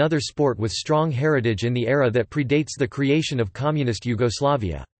polo is another sport with strong heritage in the era that predates the creation of communist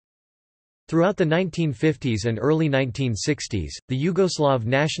Yugoslavia. Throughout the 1950s and early 1960s, the Yugoslav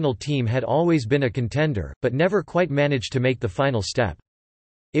national team had always been a contender, but never quite managed to make the final step.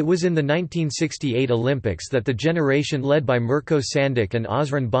 It was in the 1968 Olympics that the generation led by Mirko Sandic and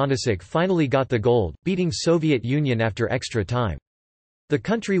Ozran Banisic finally got the gold, beating Soviet Union after extra time. The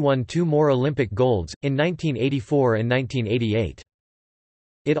country won 2 more Olympic golds, in 1984 and 1988.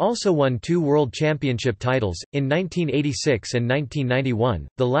 It also won 2 World Championship titles, in 1986 and 1991,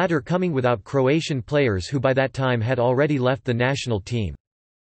 the latter coming without Croatian players who by that time had already left the national team.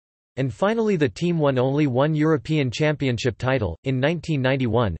 And finally the team won only 1 European Championship title, in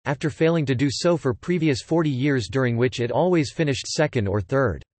 1991, after failing to do so for previous 40 years during which it always finished second or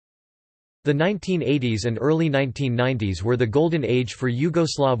third. The 1980s and early 1990s were the golden age for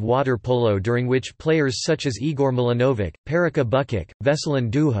Yugoslav water polo, during which players such as Igor Milanovic, Perica Bukic, Veselin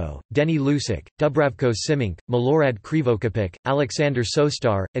Duho, Deni Lusic, Dubravko Simic, Milorad Krivokapic, Aleksandar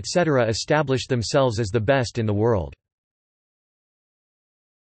Sostar, etc. established themselves as the best in the world.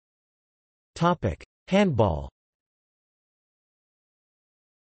 Handball.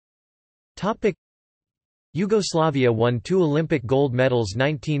 Yugoslavia won 2 Olympic gold medals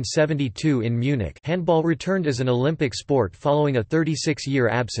 1972 in Munich. Handball returned as an Olympic sport following a 36-year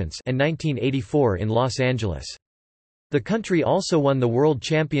absence, and 1984 in Los Angeles. The country also won the World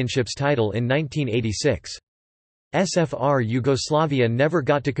Championships title in 1986. SFR Yugoslavia never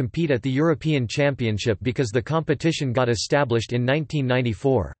got to compete at the European Championship because the competition got established in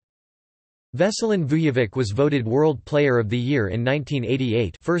 1994. Veselin Vujovic was voted World Player of the Year in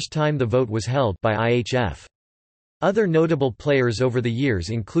 1988, first time the vote was held, by IHF. Other notable players over the years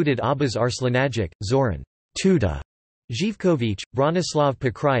included Abbas Arslanagic, Zoran Tuta Živkovic, Branislav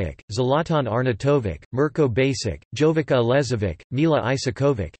Pekrajic, Zlatan Arnautovic, Mirko Basic, Jovica Alezovic, Mila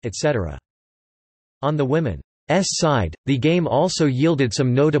Isakovic, etc. On the women's side, the game also yielded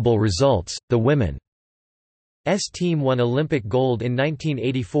some notable results. The women's team won Olympic gold in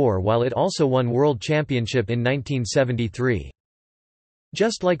 1984 while it also won World Championship in 1973.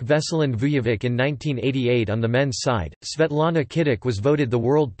 Just like Veselin Vujovic in 1988 on the men's side, Svetlana Kitic was voted the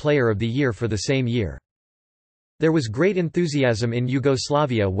World Player of the Year for the same year. There was great enthusiasm in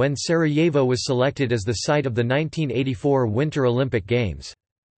Yugoslavia when Sarajevo was selected as the site of the 1984 Winter Olympic Games.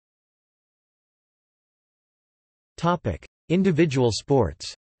 Individual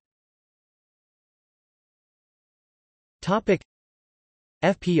sports.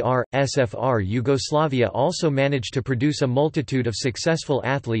 SFR Yugoslavia also managed to produce a multitude of successful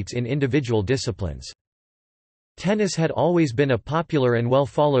athletes in individual disciplines. Tennis had always been a popular and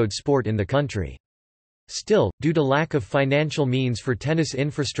well-followed sport in the country. Still, due to lack of financial means for tennis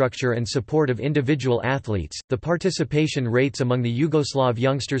infrastructure and support of individual athletes, the participation rates among the Yugoslav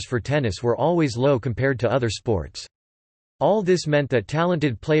youngsters for tennis were always low compared to other sports. All this meant that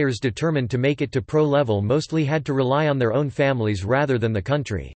talented players determined to make it to pro level mostly had to rely on their own families rather than the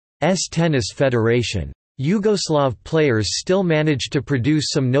country's tennis federation. Yugoslav players still managed to produce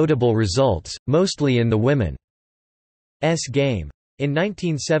some notable results, mostly in the women's game. In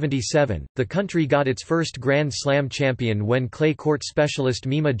 1977, the country got its first Grand Slam champion when clay court specialist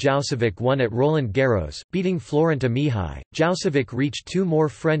Mima Jaušević won at Roland Garros, beating Florinta Mihai. Jaušević reached 2 more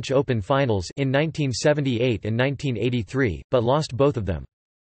French Open finals in 1978 and 1983, but lost both of them.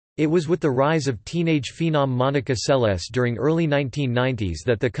 It was with the rise of teenage phenom Monica Seles during early 1990s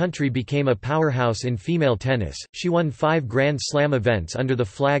that the country became a powerhouse in female tennis. She won 5 Grand Slam events under the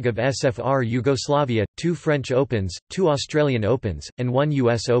flag of SFR Yugoslavia, 2 French Opens, 2 Australian Opens, and 1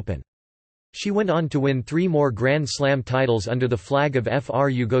 US Open. She went on to win 3 more Grand Slam titles under the flag of FR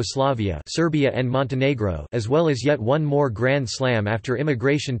Yugoslavia, Serbia and Montenegro, as well as yet 1 more Grand Slam after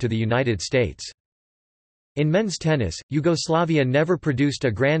immigration to the United States. In men's tennis, Yugoslavia never produced a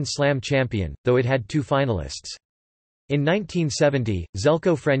Grand Slam champion, though it had 2 finalists. In 1970,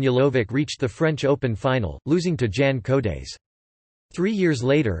 Željko Franjelović reached the French Open final, losing to Jan Kodes. 3 years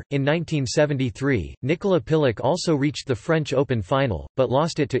later, in 1973, Nikola Pilic also reached the French Open final, but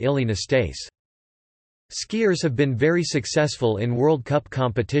lost it to Ilie Nastase. Skiers have been very successful in World Cup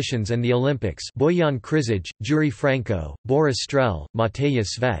competitions and the Olympics: Bojan Križić, Juri Franko, Boris Strel, Mateja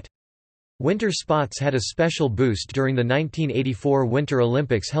Svet. Winter spots had a special boost during the 1984 Winter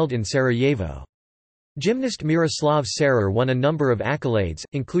Olympics held in Sarajevo. Gymnast Miroslav Cerar won a number of accolades,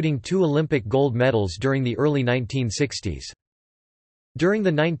 including 2 Olympic gold medals during the early 1960s. During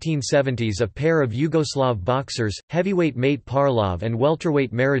the 1970s, a pair of Yugoslav boxers, heavyweight Mate Parlov and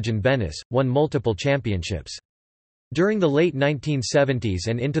welterweight Marijan Benes, won multiple championships. During the late 1970s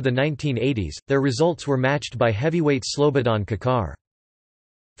and into the 1980s, their results were matched by heavyweight Slobodan Kakar.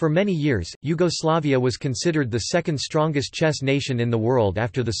 For many years, Yugoslavia was considered the second strongest chess nation in the world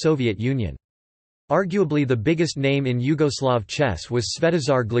after the Soviet Union. Arguably the biggest name in Yugoslav chess was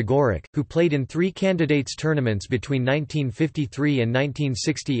Svetozar Gligoric, who played in 3 candidates tournaments between 1953 and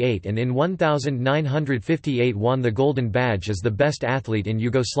 1968 and in 1958 won the Golden Badge as the best athlete in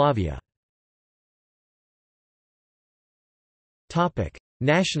Yugoslavia.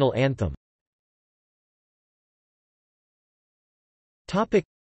 National anthem.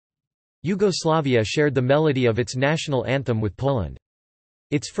 Yugoslavia shared the melody of its national anthem with Poland.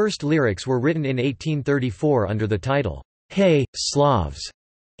 Its first lyrics were written in 1834 under the title, Hey, Slavs,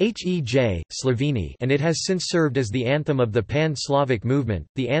 Hej, Sloveni, and it has since served as the anthem of the Pan-Slavic movement,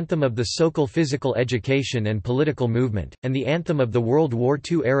 the anthem of the Sokol physical education and political movement, and the anthem of the World War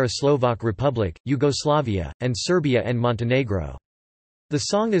II-era Slovak Republic, Yugoslavia, and Serbia and Montenegro. The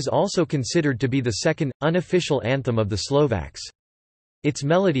song is also considered to be the second, unofficial anthem of the Slovaks. Its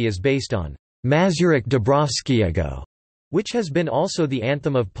melody is based on Mazurek Dubrovskiego, which has been also the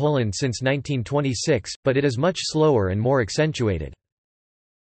anthem of Poland since 1926, but it is much slower and more accentuated.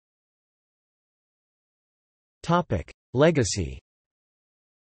 Legacy.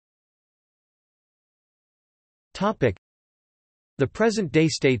 The present-day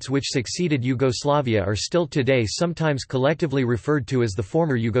states which succeeded Yugoslavia are still today sometimes collectively referred to as the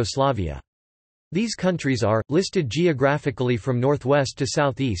former Yugoslavia. These countries are, listed geographically from northwest to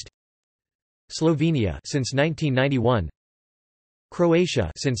southeast: Slovenia since 1991,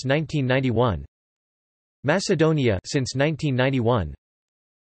 Croatia since 1991, Macedonia since 1991,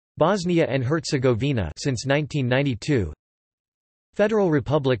 Bosnia and Herzegovina since 1992, Federal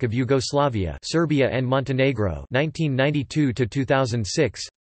Republic of Yugoslavia, Serbia and Montenegro 1992 to 2006,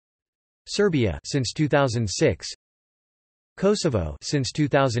 Serbia since 2006, Kosovo since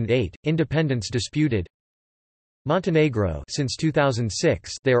 2008, independence disputed, Montenegro since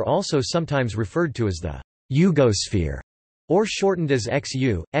 2006. They are also sometimes referred to as the Yugosphere, or shortened as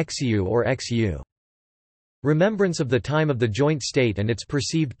XU, XU or XU. Remembrance of the time of the joint state and its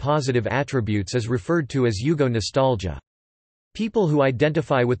perceived positive attributes is referred to as Yugo-nostalgia. People who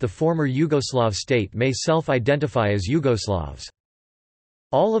identify with the former Yugoslav state may self-identify as Yugoslavs.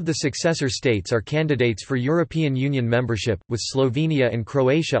 All of the successor states are candidates for European Union membership, with Slovenia and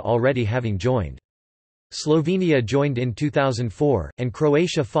Croatia already having joined. Slovenia joined in 2004, and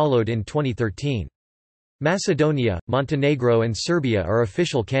Croatia followed in 2013. Macedonia, Montenegro and Serbia are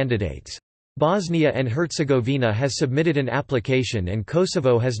official candidates. Bosnia and Herzegovina has submitted an application and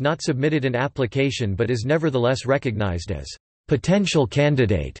Kosovo has not submitted an application but is nevertheless recognized as potential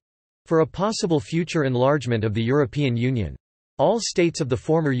candidate for a possible future enlargement of the European Union. All states of the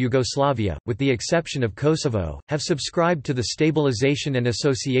former Yugoslavia, with the exception of Kosovo, have subscribed to the Stabilization and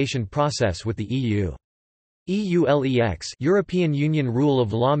Association process with the EU. EULEX, European Union Rule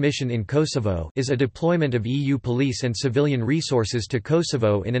of Law Mission in Kosovo, is a deployment of EU police and civilian resources to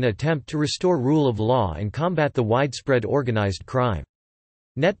Kosovo in an attempt to restore rule of law and combat the widespread organized crime.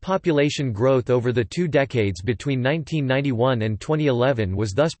 Net population growth over the 2 decades between 1991 and 2011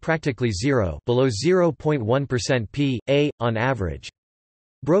 was thus practically zero, below 0.1% p.a., on average.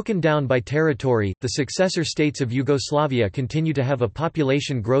 Broken down by territory, the successor states of Yugoslavia continue to have a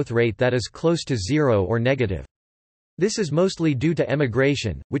population growth rate that is close to zero or negative. This is mostly due to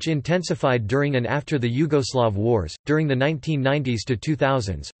emigration, which intensified during and after the Yugoslav wars, during the 1990s to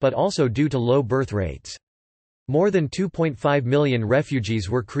 2000s, but also due to low birth rates. More than 2.5 million refugees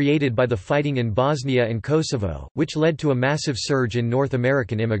were created by the fighting in Bosnia and Kosovo, which led to a massive surge in North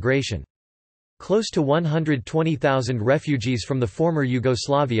American immigration. Close to 120,000 refugees from the former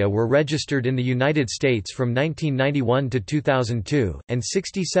Yugoslavia were registered in the United States from 1991 to 2002, and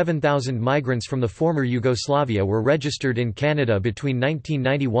 67,000 migrants from the former Yugoslavia were registered in Canada between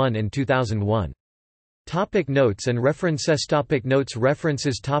 1991 and 2001. Topic notes and references. Topic notes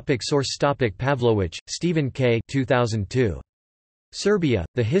references. Topic source. Topic Pavlovich, Stephen K. 2002. Serbia,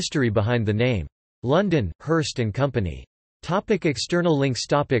 The History Behind the Name. London, Hurst and Company. Topic external links.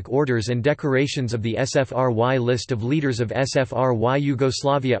 Topic orders and decorations of the SFRY. List of leaders of SFRY.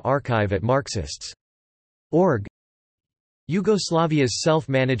 Yugoslavia Archive at Marxists.org. Yugoslavia's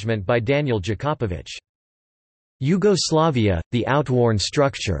Self-Management by Daniel Jakopovich. Yugoslavia, The Outworn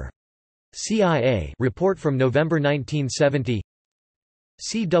Structure. CIA report from November 1970.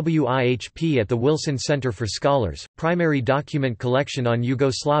 CWIHP at the Wilson Center for Scholars, primary document collection on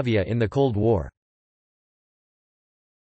Yugoslavia in the Cold War.